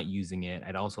I'm not using it,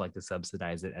 I'd also like to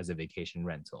subsidize it as a vacation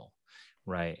rental.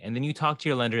 Right. And then you talk to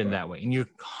your lender in that way, and you're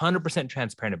 100%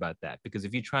 transparent about that, because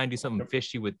if you try and do something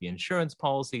fishy with the insurance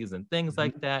policies and things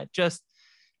like that, just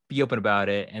be open about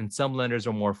it. And some lenders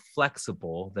are more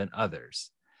flexible than others.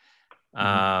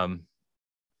 And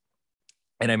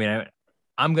I mean,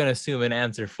 I'm going to assume an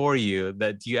answer for you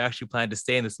that, do you actually plan to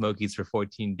stay in the Smokies for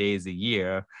 14 days a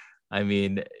year? I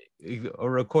mean, a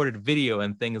recorded video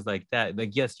and things like that.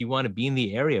 Like, yes, you want to be in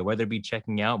the area, whether it be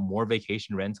checking out more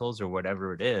vacation rentals or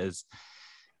whatever it is.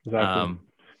 Exactly.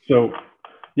 So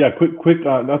yeah, quick.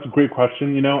 That's a great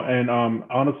question, and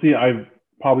honestly, I've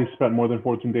probably spent more than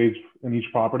 14 days in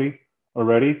each property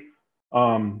already,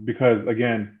 because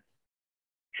again,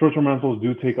 short-term rentals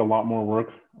do take a lot more work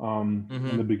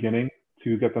in the beginning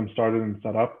to get them started and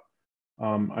set up.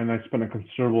 And I spent a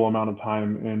considerable amount of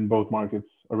time in both markets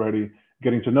already,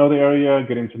 getting to know the area,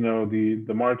 getting to know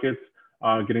the markets,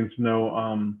 getting to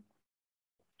know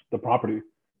the property.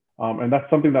 And that's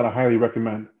something that I highly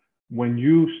recommend. When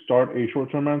you start a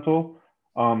short-term rental,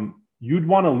 you'd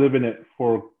want to live in it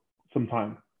for some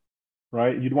time,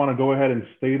 right? You'd want to go ahead and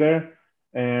stay there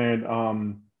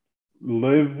and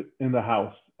live in the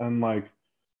house and like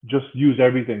just use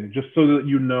everything, just so that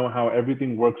you know how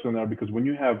everything works in there. Because when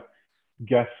you have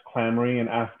guests clamoring and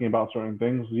asking about certain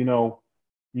things, you know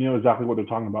exactly what they're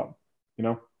talking about.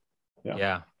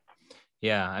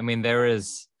 Yeah. I mean, there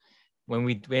is, when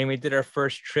we did our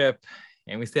first trip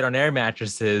and we stayed on air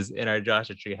mattresses in our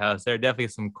Joshua Tree house, there are definitely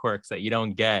some quirks that you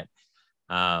don't get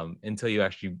until you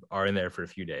actually are in there for a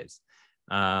few days.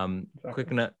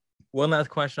 Exactly. One last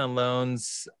question on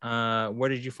loans. Where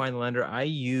did you find the lender? I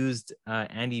used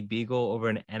Andy Beagle over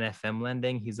in NFM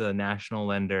Lending. He's a national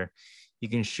lender. You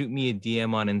can shoot me a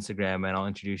DM on Instagram and I'll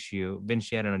introduce you.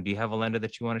 Vinci, I don't know, do you have a lender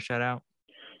that you want to shout out?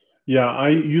 Yeah, I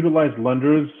utilized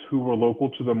lenders who were local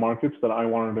to the markets that I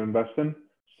wanted to invest in.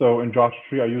 So in Joshua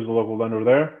Tree, I use a local lender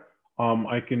there.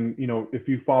 I can, if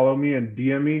you follow me and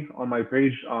DM me on my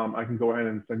page, I can go ahead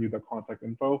and send you the contact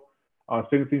info.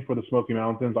 Same thing for the Smoky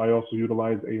Mountains. I also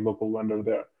utilize a local lender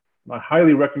there. I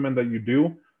highly recommend that you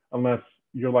do, unless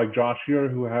you're like Josh here,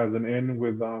 who has an in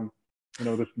with,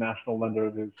 this national lender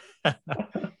of his.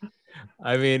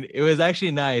 I mean, it was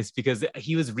actually nice because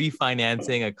he was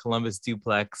refinancing a Columbus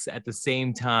duplex at the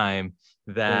same time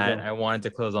that I wanted to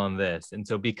close on this. And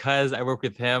so because I work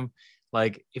with him,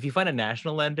 like if you find a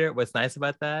national lender, what's nice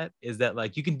about that is that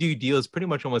like you can do deals pretty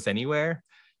much almost anywhere.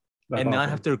 That's and awesome. Not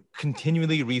have to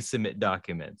continually resubmit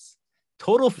documents.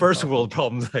 Total first world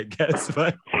problems, I guess.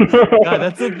 But God,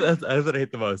 that's what I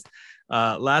hate the most.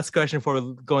 Last question before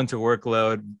we go into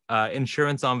workload.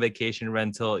 Insurance on vacation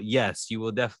rental. Yes, you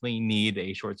will definitely need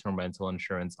a short-term rental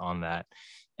insurance on that.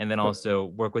 And then also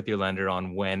work with your lender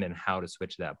on when and how to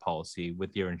switch that policy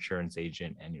with your insurance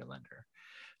agent and your lender.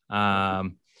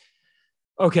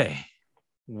 Okay,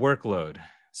 workload.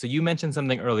 So you mentioned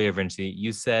something earlier, Vinci.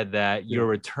 You said that your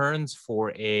returns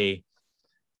for a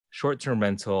short-term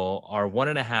rental are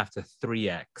 1.5 to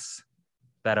 3x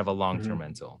that of a long-term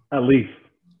rental. At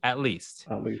least.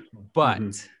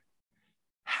 But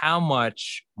how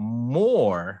much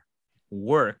more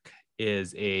work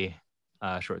is a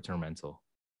short-term rental,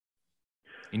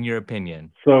 in your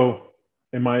opinion? So,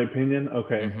 in my opinion,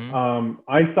 okay.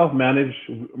 I self-manage.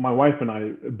 My wife and I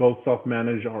both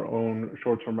self-manage our own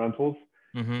short-term rentals.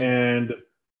 And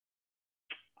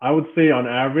I would say on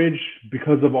average,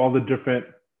 because of all the different,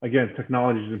 again,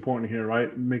 technology is important here, right?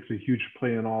 It makes a huge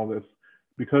play in all this.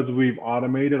 Because we've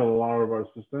automated a lot of our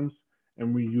systems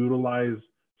and we utilize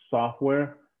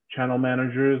software, channel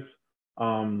managers,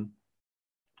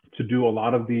 to do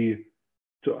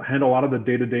to handle a lot of the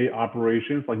day-to-day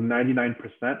operations, like 99%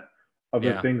 of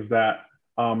the things that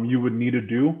you would need to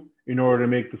do in order to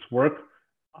make this work.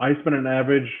 We spend an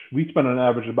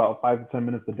average about 5 to 10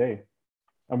 minutes a day.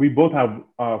 And we both have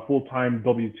full-time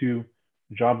W-2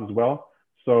 jobs as well.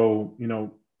 So,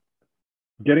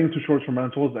 getting to short-term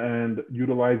rentals and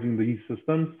utilizing these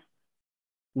systems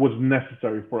was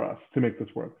necessary for us to make this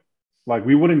work. Like,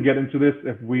 we wouldn't get into this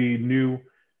if we knew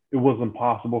it was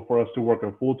impossible for us to work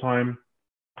a full-time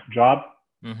job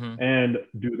and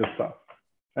do this stuff.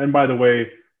 And by the way,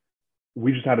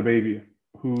 we just had a baby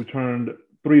who turned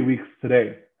 3 weeks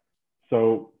today.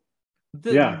 So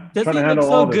yeah, does trying he to look handle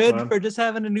so all this, good man. for just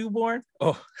having a newborn?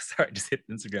 Oh, sorry, just hit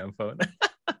the Instagram phone.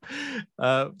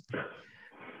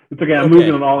 It's okay. I'm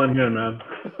moving it all in here, man.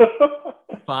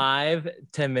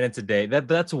 5-10 minutes a day.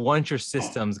 That's once your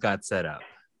systems got set up.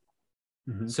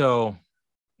 So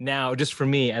now, just for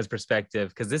me as perspective,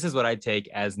 because this is what I take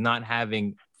as not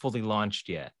having fully launched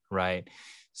yet, right?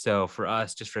 So for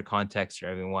us, just for context for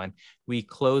everyone, we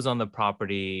close on the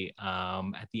property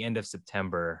at the end of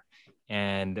September,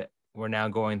 and we're now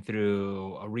going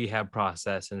through a rehab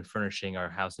process and furnishing our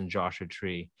house in Joshua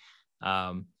Tree.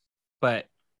 But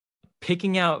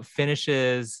picking out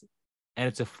finishes, and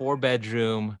it's a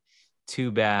 4-bedroom,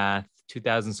 2-bath,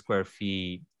 2,000 square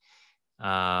feet.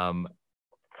 I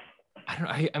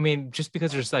mean, just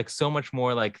because there's like so much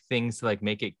more like things to like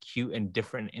make it cute and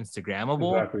different and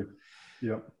Instagrammable. Exactly.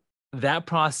 Yep. That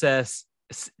process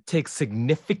takes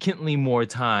significantly more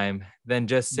time than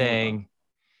just saying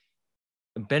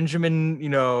Benjamin,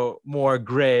 more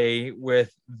gray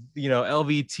with,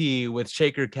 LVT with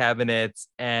shaker cabinets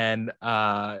and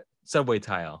subway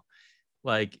tile.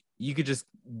 Like, you could just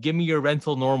give me your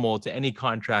rental normal to any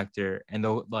contractor and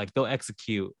they'll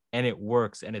execute, and it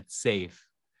works and it's safe.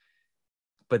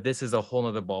 But this is a whole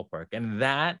nother ballpark. And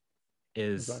that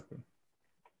is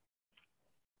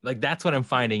like, that's what I'm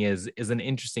finding is an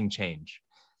interesting change.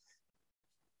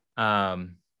 Let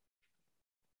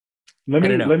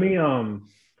me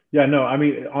I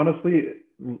mean, honestly,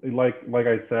 like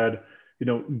I said,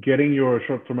 getting your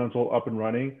short-term rental up and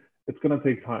running, it's going to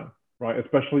take time, right?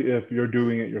 Especially if you're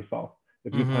doing it yourself,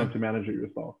 if you plan to manage it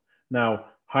yourself. Now,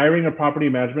 hiring a property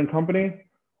management company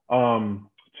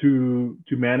to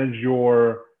manage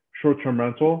your short-term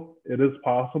rental, it is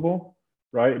possible,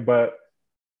 right? But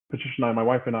Patricia and I, my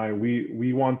wife and I,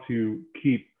 we want to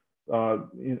keep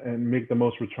and make the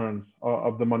most returns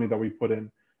of the money that we put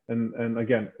in. And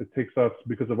again, it takes us,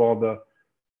 because of all the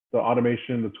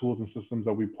automation, the tools and systems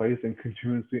that we place, and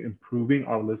continuously improving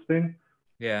our listing.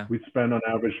 Yeah, we spend on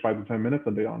average 5 to 10 minutes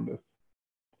a day on this,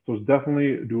 so it's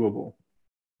definitely doable.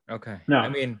 Okay. Now, I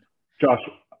mean, Josh.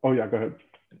 Oh yeah, go ahead.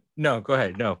 No, go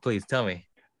ahead. No, please tell me.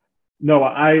 No,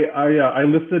 I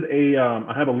listed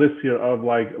I have a list here of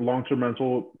like long-term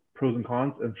rental pros and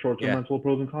cons and short-term rental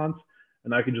pros and cons,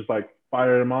 and I can just like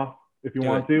fire them off if you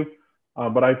want to.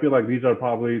 But I feel like these are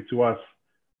probably, to us,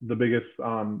 the biggest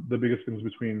things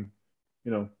between,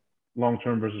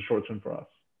 long-term versus short-term for us.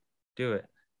 Do it.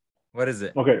 What is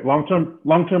it? Okay,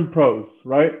 long-term pros,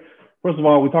 right? First of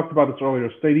all, we talked about this earlier,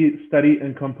 steady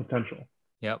income potential.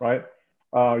 Yep. Right?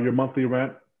 Your monthly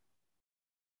rent,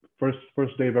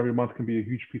 first day of every month can be a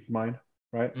huge peace of mind,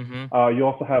 right? You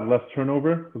also have less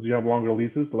turnover because you have longer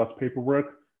leases, less paperwork,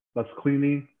 less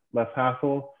cleaning, less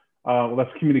hassle, less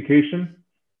communication.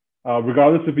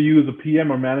 Regardless if you use a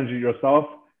PM or manage it yourself,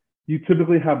 you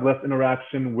typically have less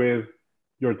interaction with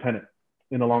your tenant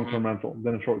in a long-term rental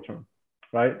than a short-term,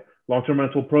 right? Long-term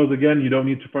rental pros, again, you don't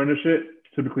need to furnish it.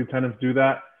 Typically, tenants do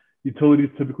that. Utilities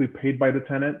typically paid by the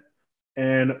tenant,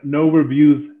 and no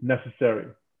reviews necessary.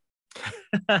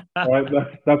 Right?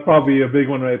 That's probably a big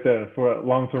one right there for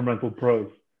long-term rental pros.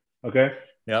 Okay?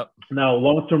 Yep. Now,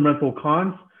 long-term rental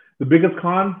cons, the biggest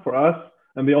con for us,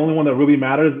 and the only one that really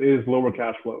matters, is lower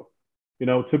cash flow.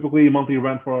 Typically monthly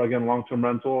rent for, again, long-term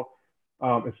rental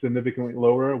is significantly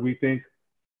lower. We think,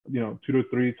 2 to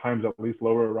 3 times at least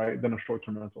lower, right, than a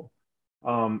short-term rental.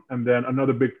 And then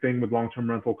another big thing with long-term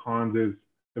rental cons is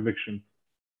eviction.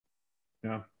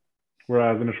 Yeah.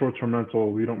 Whereas in a short-term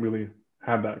rental, we don't really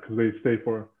have that because they stay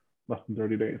for less than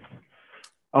 30 days.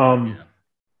 So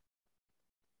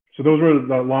those were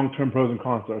the long-term pros and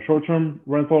cons. So short-term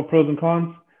rental pros and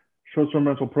cons. Short-term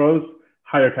rental pros,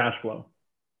 higher cash flow.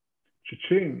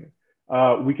 Cha-ching.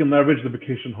 We can leverage the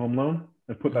vacation home loan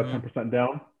and put that 10%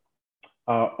 down.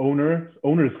 Owners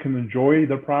can enjoy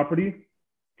the property.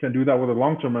 Can do that with a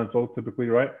long-term rental typically,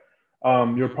 right?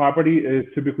 Your property is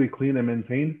typically clean and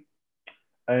maintained.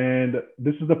 And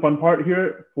this is the fun part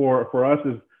here for us,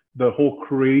 is the whole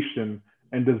creation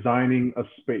and designing a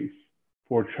space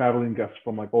for traveling guests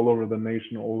from like all over the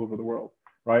nation, all over the world,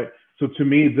 right? So to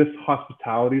me, this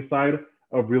hospitality side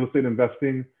of real estate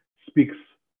investing speaks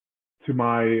to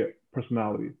my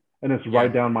personality, and it's Yeah.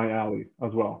 right down my alley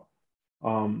as well.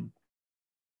 Um,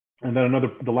 and then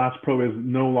the last pro is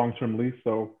no long-term lease,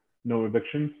 so no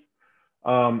evictions.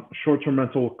 Short-term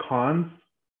rental cons,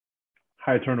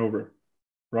 high turnover,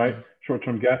 right? Mhm.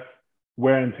 Short-term guests,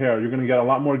 wear and tear. You're going to get a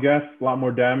lot more guests, a lot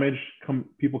more damage,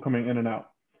 people coming in and out.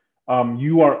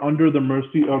 You are under the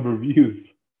mercy of reviews,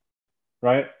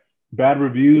 right? Bad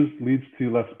reviews leads to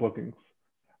less bookings.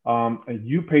 And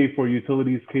you pay for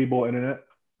utilities, cable, internet,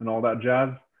 and all that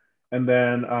jazz. And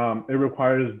then it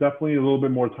requires definitely a little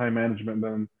bit more time management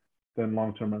than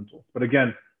long-term rentals. But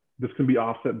again, this can be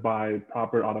offset by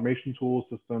proper automation tools,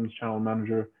 systems, channel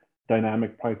manager,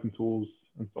 dynamic pricing tools,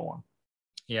 and so on.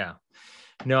 Yeah.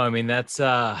 No, I mean, that's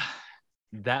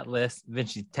that list.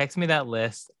 Vinci, text me that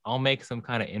list. I'll make some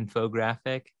kind of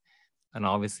infographic. And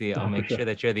obviously, I'll make sure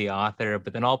that you're the author,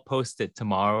 but then I'll post it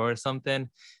tomorrow or something.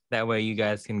 That way, you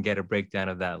guys can get a breakdown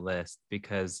of that list.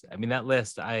 Because I mean, that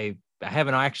list, I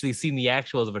haven't actually seen the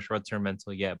actuals of a short-term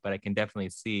rental yet, but I can definitely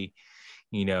see,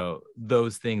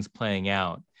 those things playing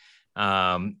out.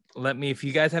 If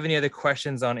you guys have any other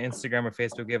questions on Instagram or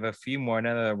Facebook, give a few more.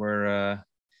 Now that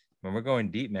we're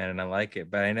going deep, man, and I like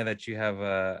it. But I know that you have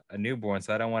a newborn,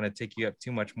 so I don't want to take you up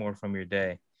too much more from your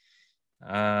day.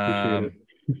 Appreciate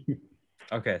it.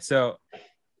 Okay, so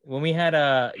when we had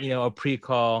a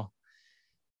pre-call,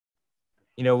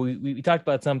 we talked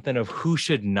about something of who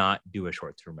should not do a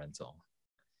short-term rental.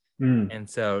 And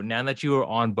so now that you are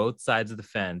on both sides of the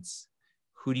fence,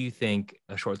 who do you think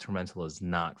a short-term rental is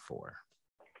not for?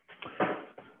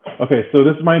 Okay, so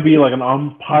this might be like an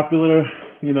unpopular,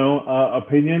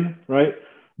 opinion, right?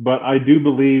 But I do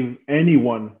believe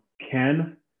anyone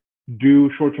can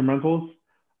do short-term rentals,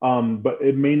 but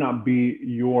it may not be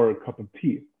your cup of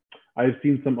tea. I've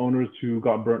seen some owners who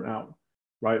got burnt out,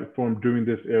 right, from doing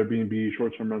this Airbnb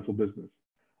short-term rental business.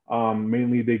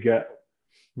 Mainly, they get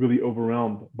really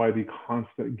overwhelmed by the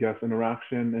constant guest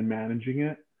interaction and managing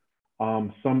it.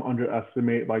 Some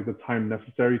underestimate like the time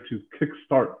necessary to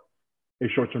kickstart a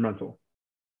short-term rental,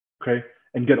 okay,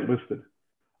 and get it listed.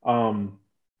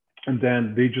 And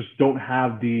then they just don't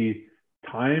have the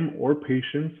time or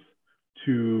patience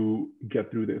to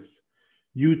get through this.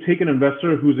 You take an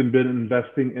investor who's been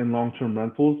investing in long-term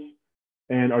rentals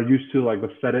and are used to like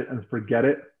the set it and forget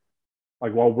it,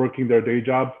 like while working their day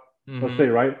job, let's say,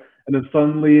 right? And then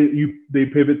suddenly they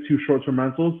pivot to short-term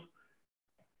rentals.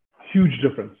 Huge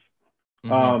difference.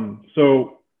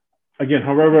 So again,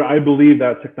 however, I believe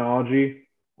that technology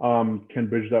can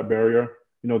bridge that barrier.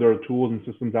 There are tools and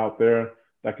systems out there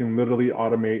that can literally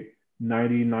automate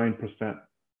 99%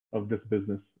 of this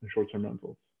business in short-term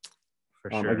rentals.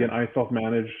 For sure. Again, I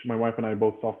self-manage. My wife and I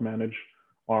both self-manage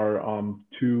our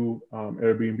two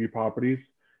Airbnb properties,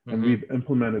 and we've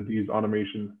implemented these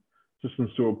automation systems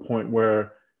to a point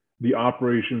where the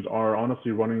operations are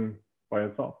honestly running by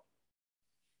itself.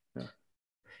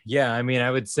 Yeah, I mean,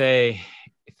 I would say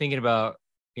thinking about,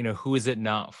 who is it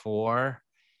not for?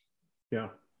 Yeah.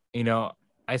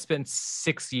 I spent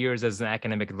 6 years as an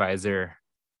academic advisor,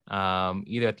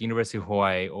 either at the University of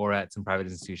Hawaii or at some private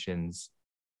institutions.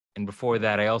 And before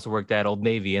that, I also worked at Old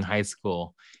Navy in high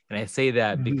school. And I say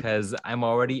that because I'm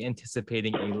already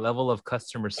anticipating a level of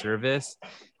customer service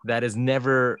that is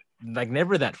never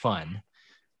that fun.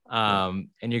 And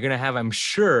you're going to have, I'm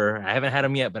sure, I haven't had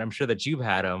them yet, but I'm sure that you've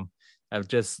had them, of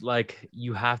just like,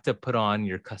 you have to put on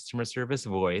your customer service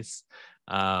voice,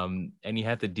 and you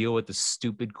have to deal with the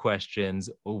stupid questions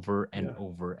over and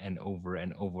over and over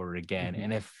and over again.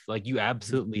 And if like you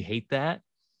absolutely hate that,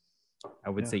 I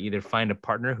would say either find a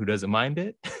partner who doesn't mind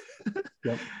it,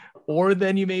 or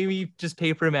then you maybe just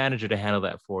pay for a manager to handle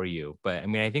that for you. But I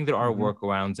mean, I think there are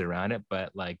workarounds around it,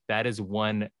 but like that is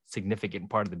one significant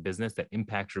part of the business that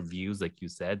impacts reviews, like you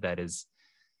said, that is,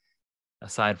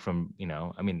 aside from,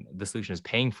 I mean, the solution is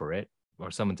paying for it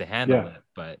or someone to handle it,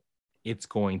 but it's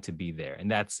going to be there. And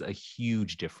that's a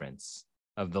huge difference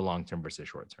of the long-term versus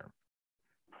short-term.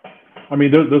 I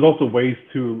mean, there's also ways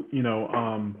to,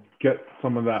 get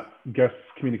some of that guest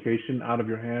communication out of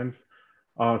your hands.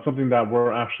 Something that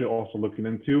we're actually also looking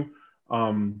into,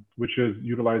 which is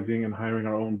utilizing and hiring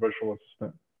our own virtual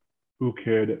assistant who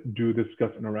could do this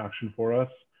guest interaction for us.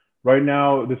 Right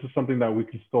now, this is something that we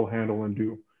can still handle and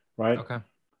do, right? Okay.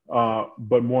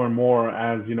 But more and more,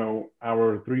 as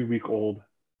our 3-week-old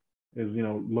is,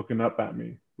 looking up at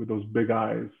me with those big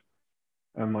eyes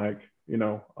and like,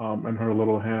 and her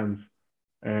little hands,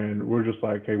 and we're just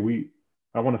like, hey,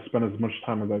 I want to spend as much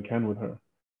time as I can with her,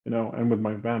 and with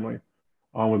my family,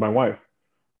 with my wife.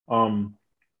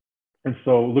 And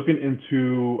so looking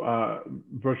into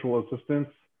virtual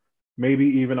assistants, maybe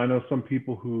even I know some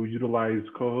people who utilize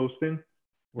co-hosting,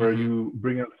 where Mm-hmm. you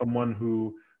bring in someone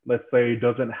who, let's say,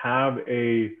 doesn't have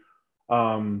a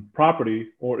property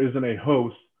or isn't a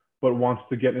host, but wants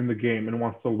to get in the game and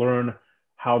wants to learn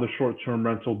how the short-term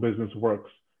rental business works.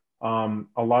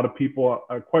 A lot of people,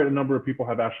 quite a number of people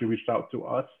have actually reached out to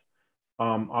us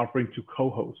offering to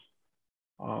co-host.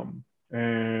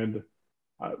 And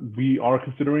we are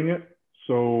considering it.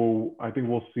 So I think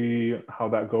we'll see how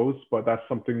that goes. But that's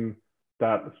something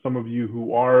that some of you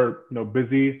who are,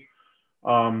 busy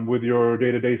with your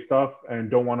day-to-day stuff and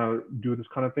don't want to do this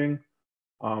kind of thing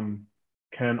um,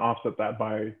 can offset that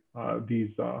by these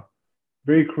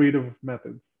very creative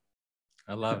methods.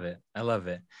 I love it. I love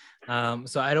it.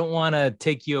 So I don't want to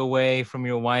take you away from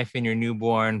your wife and your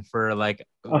newborn for like,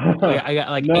 I got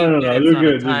like No, eight no, no, minutes you're on a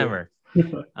good. You're timer.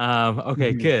 good.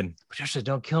 Okay, good. Patricia,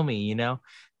 don't kill me,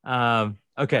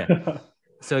 Okay.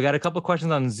 So I got a couple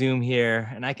questions on Zoom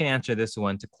here, and I can answer this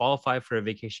one. To qualify for a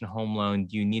vacation home loan,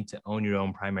 do you need to own your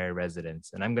own primary residence?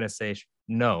 And I'm going to say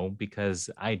no, because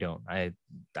I don't. I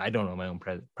don't own my own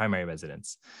primary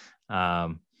residence.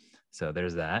 So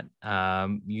there's that.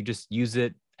 You just use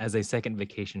it as a second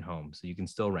vacation home, so you can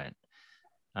still rent.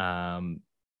 Um,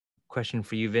 Question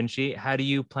for you, Vinci. How do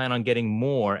you plan on getting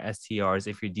more STRs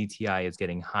if your DTI is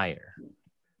getting higher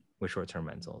with short-term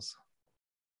rentals?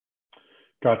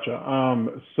 Gotcha.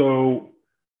 So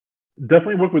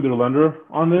definitely work with your lender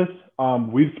on this.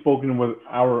 We've spoken with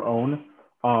our own,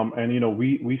 and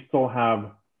we still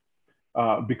have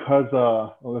because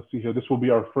well, let's see here. This will be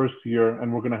our first year,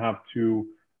 and we're going to have to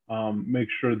make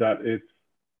sure that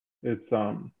it's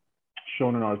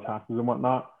shown in our taxes and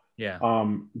whatnot. Yeah.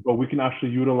 But we can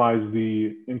actually utilize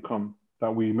the income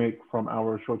that we make from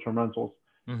our short-term rentals,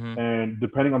 Mm-hmm. and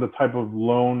depending on the type of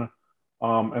loan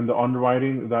and the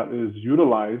underwriting that is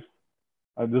utilized,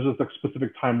 there's just a specific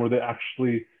time where they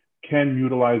actually can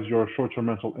utilize your short-term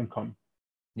rental income,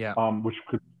 Yeah. which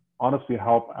could honestly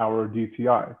help our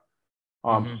DTI.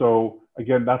 Mm-hmm. So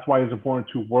again, that's why it's important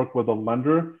to work with a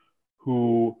lender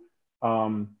who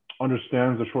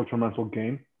understands the short-term rental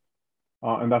game,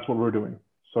 and that's what we're doing.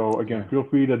 So again, Yeah. feel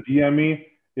free to DM me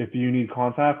if you need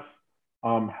contacts.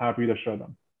 I'm happy to share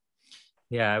them.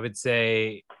 Yeah, I would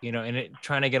say, and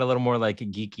trying to get a little more like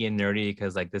geeky and nerdy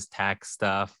because like this tax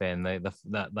stuff and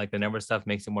like the number stuff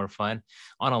makes it more fun.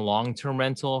 On a long-term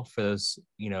rental for those,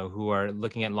 who are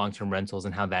looking at long-term rentals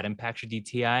and how that impacts your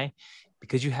DTI,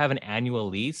 because you have an annual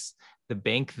lease, the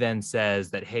bank then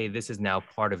says that, hey, this is now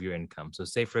part of your income. So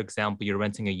say, for example, you're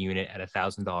renting a unit at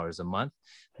 $1,000 a month.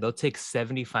 They'll take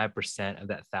 75% of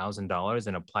that $1,000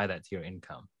 and apply that to your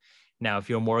income. Now,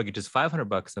 if your mortgage is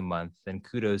 $500 a month, then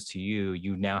kudos to you.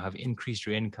 You now have increased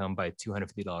your income by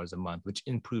 $250 a month, which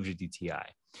improves your DTI.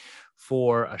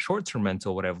 For a short-term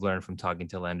rental, what I've learned from talking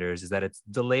to lenders is that it's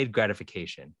delayed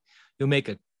gratification. You'll make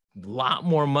a lot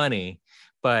more money,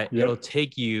 but it'll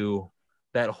take you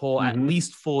that whole at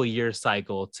least full year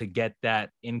cycle to get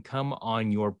that income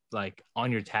on your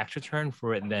tax return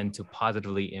for it then to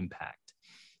positively impact.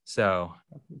 So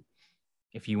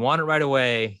if you want it right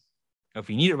away, if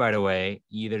you need it right away,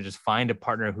 you either just find a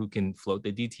partner who can float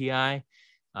the DTI,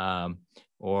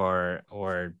 or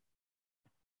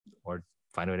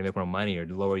find a way to make more money or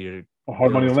lower your A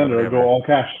hard money bills or lender or go whatever. all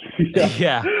cash.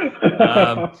 Yeah.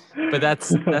 But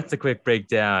that's a quick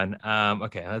breakdown.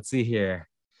 Okay, let's see here.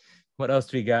 What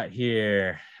else we got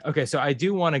here? Okay, so I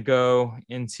do want to go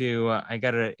into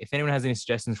if anyone has any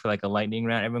suggestions for like a lightning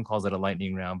round, everyone calls it a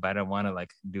lightning round, but I don't want to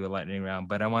like do a lightning round,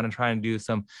 but I want to try and do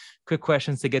some quick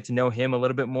questions to get to know him a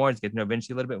little bit more, to get to know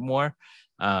Vinci a little bit more.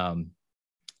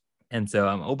 And so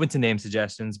I'm open to name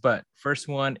suggestions, but first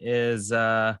one is,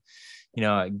 I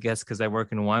guess because I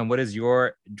work in wine, what is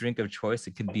your drink of choice?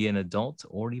 It could be an adult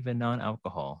or even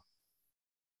non-alcohol.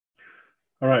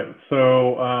 All right.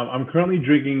 So I'm currently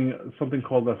drinking something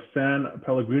called a San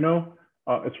Pellegrino.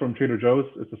 It's from Trader Joe's.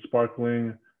 It's a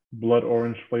sparkling blood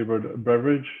orange flavored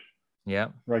beverage. Yeah.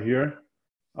 Right here.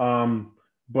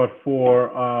 But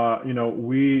for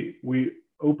we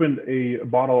opened a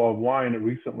bottle of wine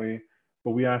recently,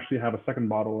 but we actually have a second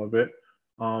bottle of it.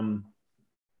 And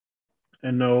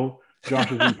no,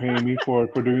 Josh isn't paying me for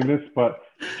doing this, but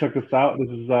check this out. This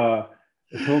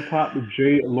is Hilltop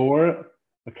J. Lore,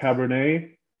 a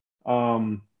Cabernet.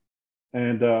 Um,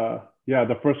 and yeah,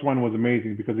 the first one was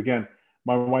amazing because again,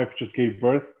 my wife just gave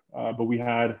birth, but we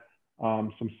had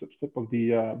some sip of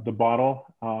the bottle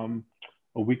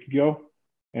a week ago,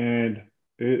 and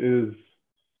it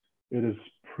is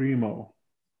primo.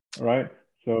 All right,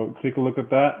 so take a look at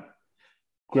that.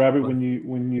 Grab it when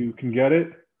you can get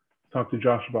it. talk to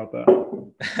Josh about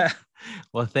that.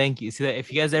 Well, thank you. See that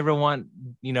if you guys ever want,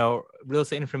 real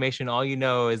estate information, all you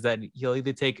know is that he'll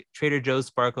either take Trader Joe's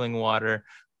sparkling water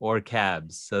or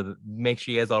cabs. So make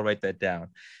sure you guys all write that down.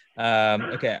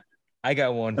 Okay, I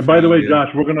got one. And for by the way, you. Josh,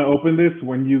 we're gonna open this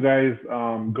when you guys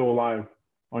go live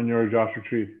on your Josh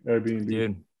Retreat Airbnb.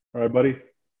 Dude. All right, buddy.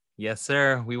 Yes,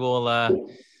 sir. We will.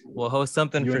 We'll host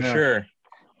something for sure.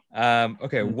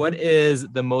 Okay, what is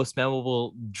the most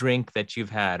memorable drink that you've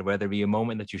had, whether it be a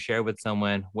moment that you share with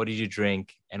someone? What did you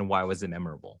drink and why was it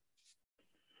memorable?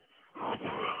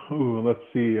 Ooh, let's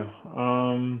see.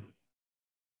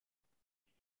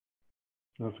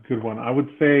 That's a good one. I would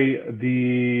say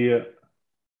the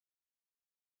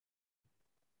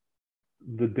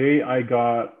day I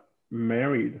got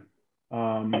married,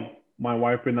 my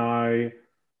wife and I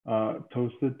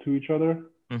toasted to each other,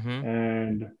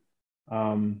 and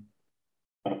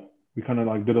we kind of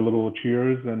like did a little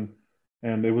cheers, and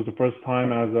it was the first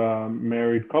time as a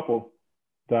married couple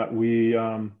that we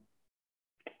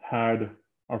had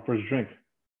our first drink.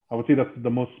 I would say that's the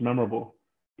most memorable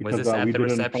because was this at we the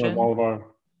did reception? it in front of all of our.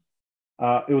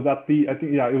 It was at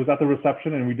it was at the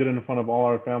reception, and we did it in front of all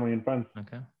our family and friends.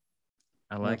 Okay,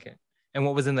 I like it. And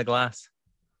what was in the glass?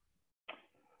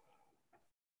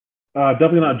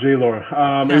 Definitely not J-Lore.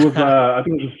 It was I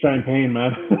think it was just champagne,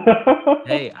 man.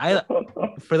 Hey,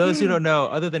 for those who don't know,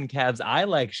 other than cabs, I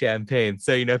like champagne.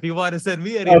 So if you want to send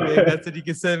me anything, that's what you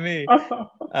can send me.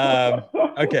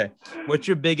 Okay, what's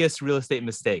your biggest real estate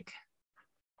mistake?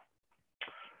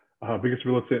 Biggest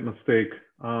real estate mistake.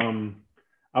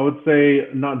 I would say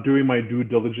not doing my due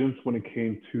diligence when it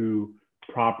came to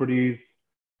properties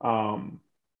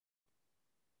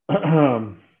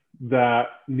that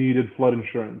needed flood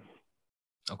insurance.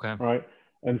 Okay. Right.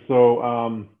 And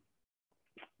so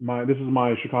this is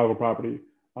my Chicago property.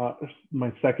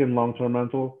 My second long-term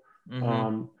rental.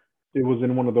 It was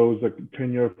in one of those like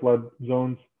 10-year flood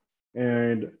zones,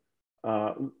 and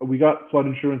we got flood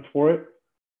insurance for it.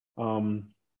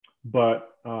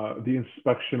 But the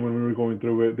inspection when we were going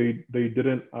through it, they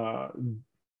didn't.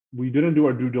 We didn't do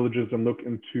our due diligence and look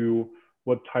into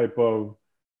what type of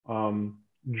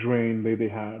drain they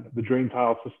had, the drain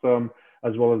tile system,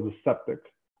 as well as the septic.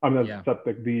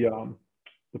 The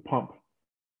pump,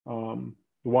 the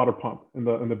water pump in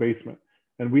the basement.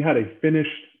 And we had a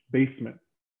finished basement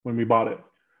when we bought it.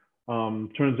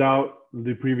 Turns out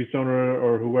the previous owner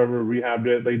or whoever rehabbed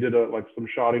it, they did some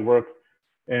shoddy work,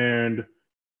 and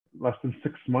less than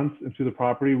 6 months into the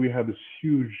property, we had this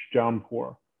huge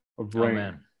downpour of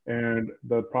rain, and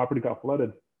the property got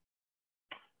flooded.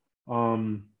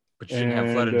 But you didn't have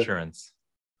flood insurance.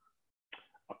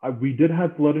 We did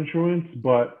have flood insurance,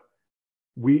 but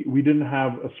we didn't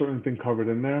have a certain thing covered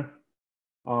in there.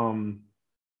 And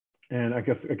I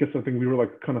think we were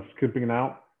kind of skipping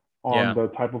out on the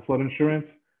type of flood insurance,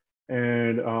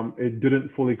 and it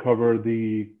didn't fully cover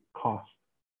the cost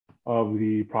of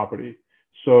the property.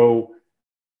 So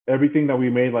everything that we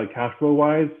made cash flow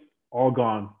wise, all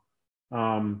gone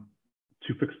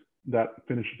to fix that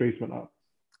finished basement up.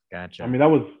 Gotcha. I mean, that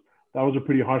was a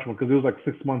pretty harsh one because it was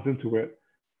 6 months into it,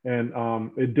 and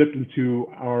it dipped into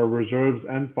our reserves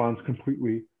and funds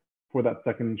completely for that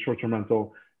second short-term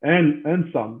rental, and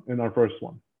some in our first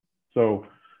one. So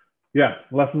yeah,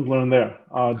 lessons learned there.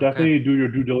 Definitely do your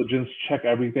due diligence, check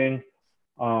everything,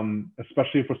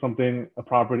 especially for a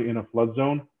property in a flood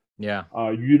zone. Yeah.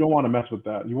 You don't want to mess with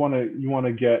that. You want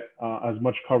to get as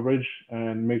much coverage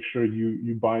and make sure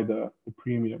you buy the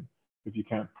premium if you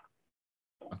can.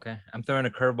 Okay, I'm throwing a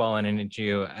curveball in at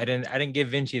you. I didn't give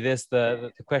Vinci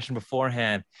the question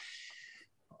beforehand.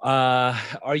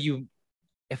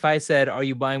 If I said, are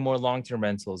you buying more long-term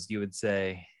rentals, you would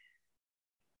say?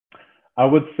 I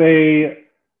would say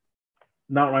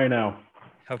not right now.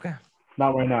 Okay.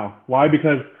 Not right now. Why?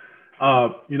 Because I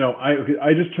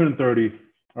just turned 30.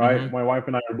 Right. My wife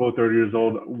and I are both 30 years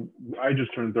old. I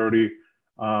just turned 30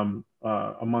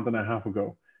 a month and a half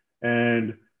ago,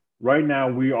 and right now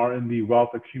we are in the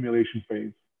wealth accumulation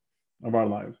phase of our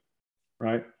lives.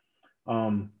 Right.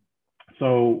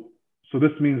 So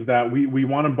this means that we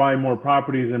want to buy more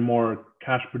properties and more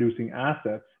cash producing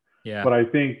assets. Yeah. But I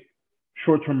think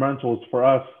short-term rentals for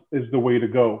us is the way to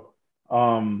go.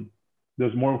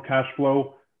 There's more cash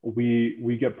flow.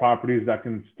 We get properties that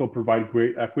can still provide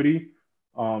great equity.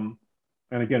 And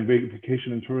again,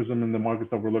 vacation and tourism in the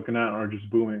markets that we're looking at are just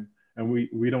booming, and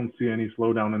we don't see any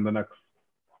slowdown in the next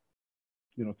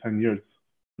 10 years.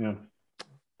 Yeah.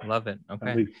 Love it.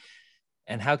 Okay.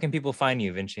 And how can people find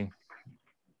you, Vinci?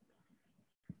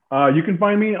 You can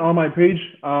find me on my page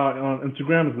on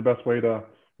Instagram is the best way to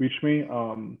reach me.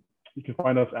 You can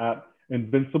find us at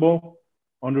Invincible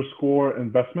underscore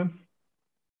investments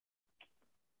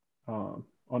on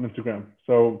Instagram.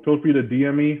 So feel free to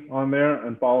DM me on there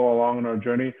and follow along on our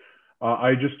journey.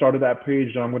 I just started that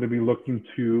page and I'm going to be looking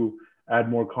to add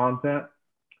more content,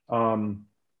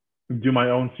 do my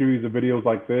own series of videos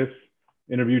like this,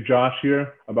 interview Josh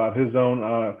here about his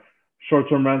own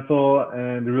short-term rental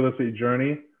and the real estate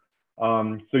journey.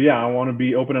 So yeah, I want to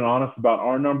be open and honest about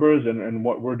our numbers and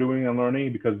what we're doing and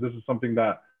learning, because this is something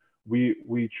that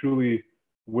we truly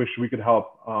wish we could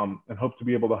help, and hope to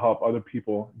be able to help other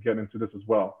people get into this as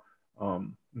well.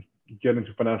 Get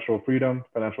into financial freedom,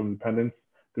 financial independence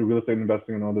through real estate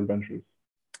investing and other ventures.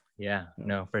 Yeah,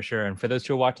 no, for sure. And for those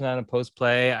who are watching that on post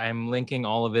play, I'm linking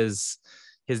all of his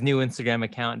new Instagram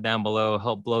account down below.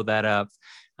 Help blow that up.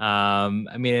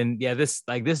 I mean, yeah, this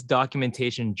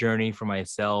documentation journey for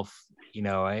myself,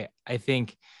 I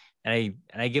think, and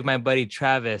I give my buddy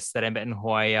Travis that I met in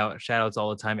Hawaii out shout outs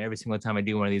all the time, every single time I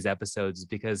do one of these episodes,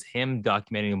 because him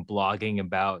documenting and blogging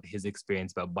about his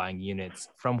experience about buying units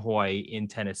from Hawaii in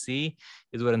Tennessee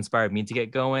is what inspired me to get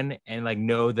going and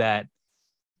know that,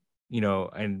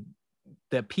 and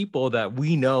that people that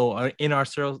we know are in our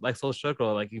social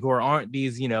circle, who aren't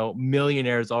these,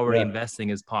 millionaires already investing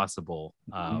is possible.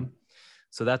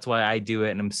 So that's why I do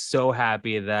it. And I'm so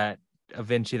happy that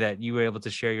Vinci, that you were able to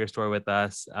share your story with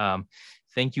us.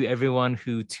 Thank you everyone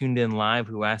who tuned in live,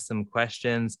 who asked some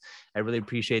questions. I really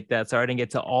appreciate that. Sorry I didn't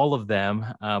get to all of them,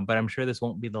 but I'm sure this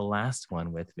won't be the last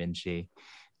one with Vinci.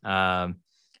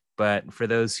 But for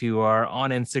those who are on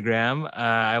Instagram,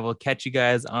 I will catch you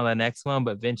guys on the next one.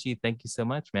 But Vinci, thank you so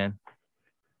much, man.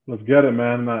 Let's get it,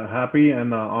 man. Happy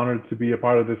and honored to be a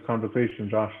part of this conversation,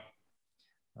 Josh.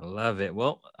 I love it.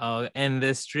 Well, I'll end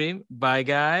this stream. Bye,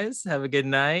 guys. Have a good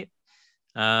night.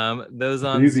 Those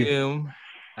on Zoom,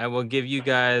 I will give you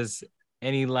guys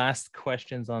any last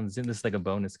questions on Zoom. This is like a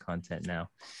bonus content now.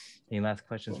 Any last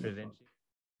questions for Vinci?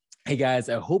 Hey guys,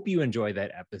 I hope you enjoyed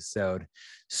that episode.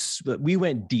 We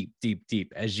went deep,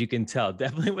 as you can tell.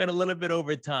 Definitely went a little bit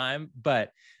over time,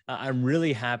 but I'm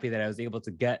really happy that I was able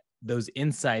to get those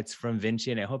insights from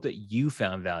Vinci, and I hope that you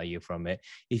found value from it.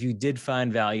 If you did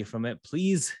find value from it,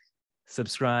 please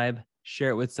subscribe,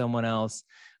 share it with someone else.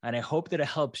 And I hope that it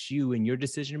helps you in your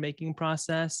decision-making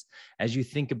process as you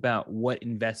think about what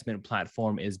investment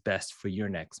platform is best for your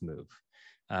next move.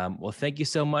 Well, thank you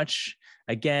so much.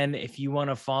 Again, if you want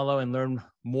to follow and learn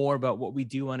more about what we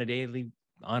do on a day-to-day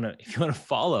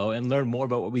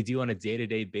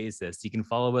basis, you can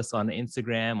follow us on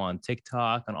Instagram, on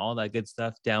TikTok, on all that good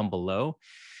stuff down below.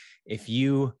 If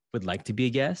you would like to be a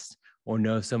guest or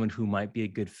know someone who might be a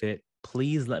good fit,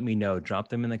 please let me know. Drop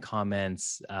them in the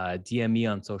comments, DM me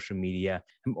on social media.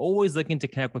 I'm always looking to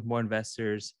connect with more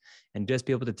investors and just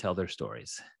be able to tell their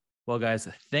stories. Well, guys,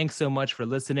 thanks so much for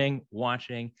listening,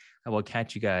 watching. I will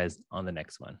catch you guys on the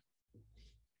next one.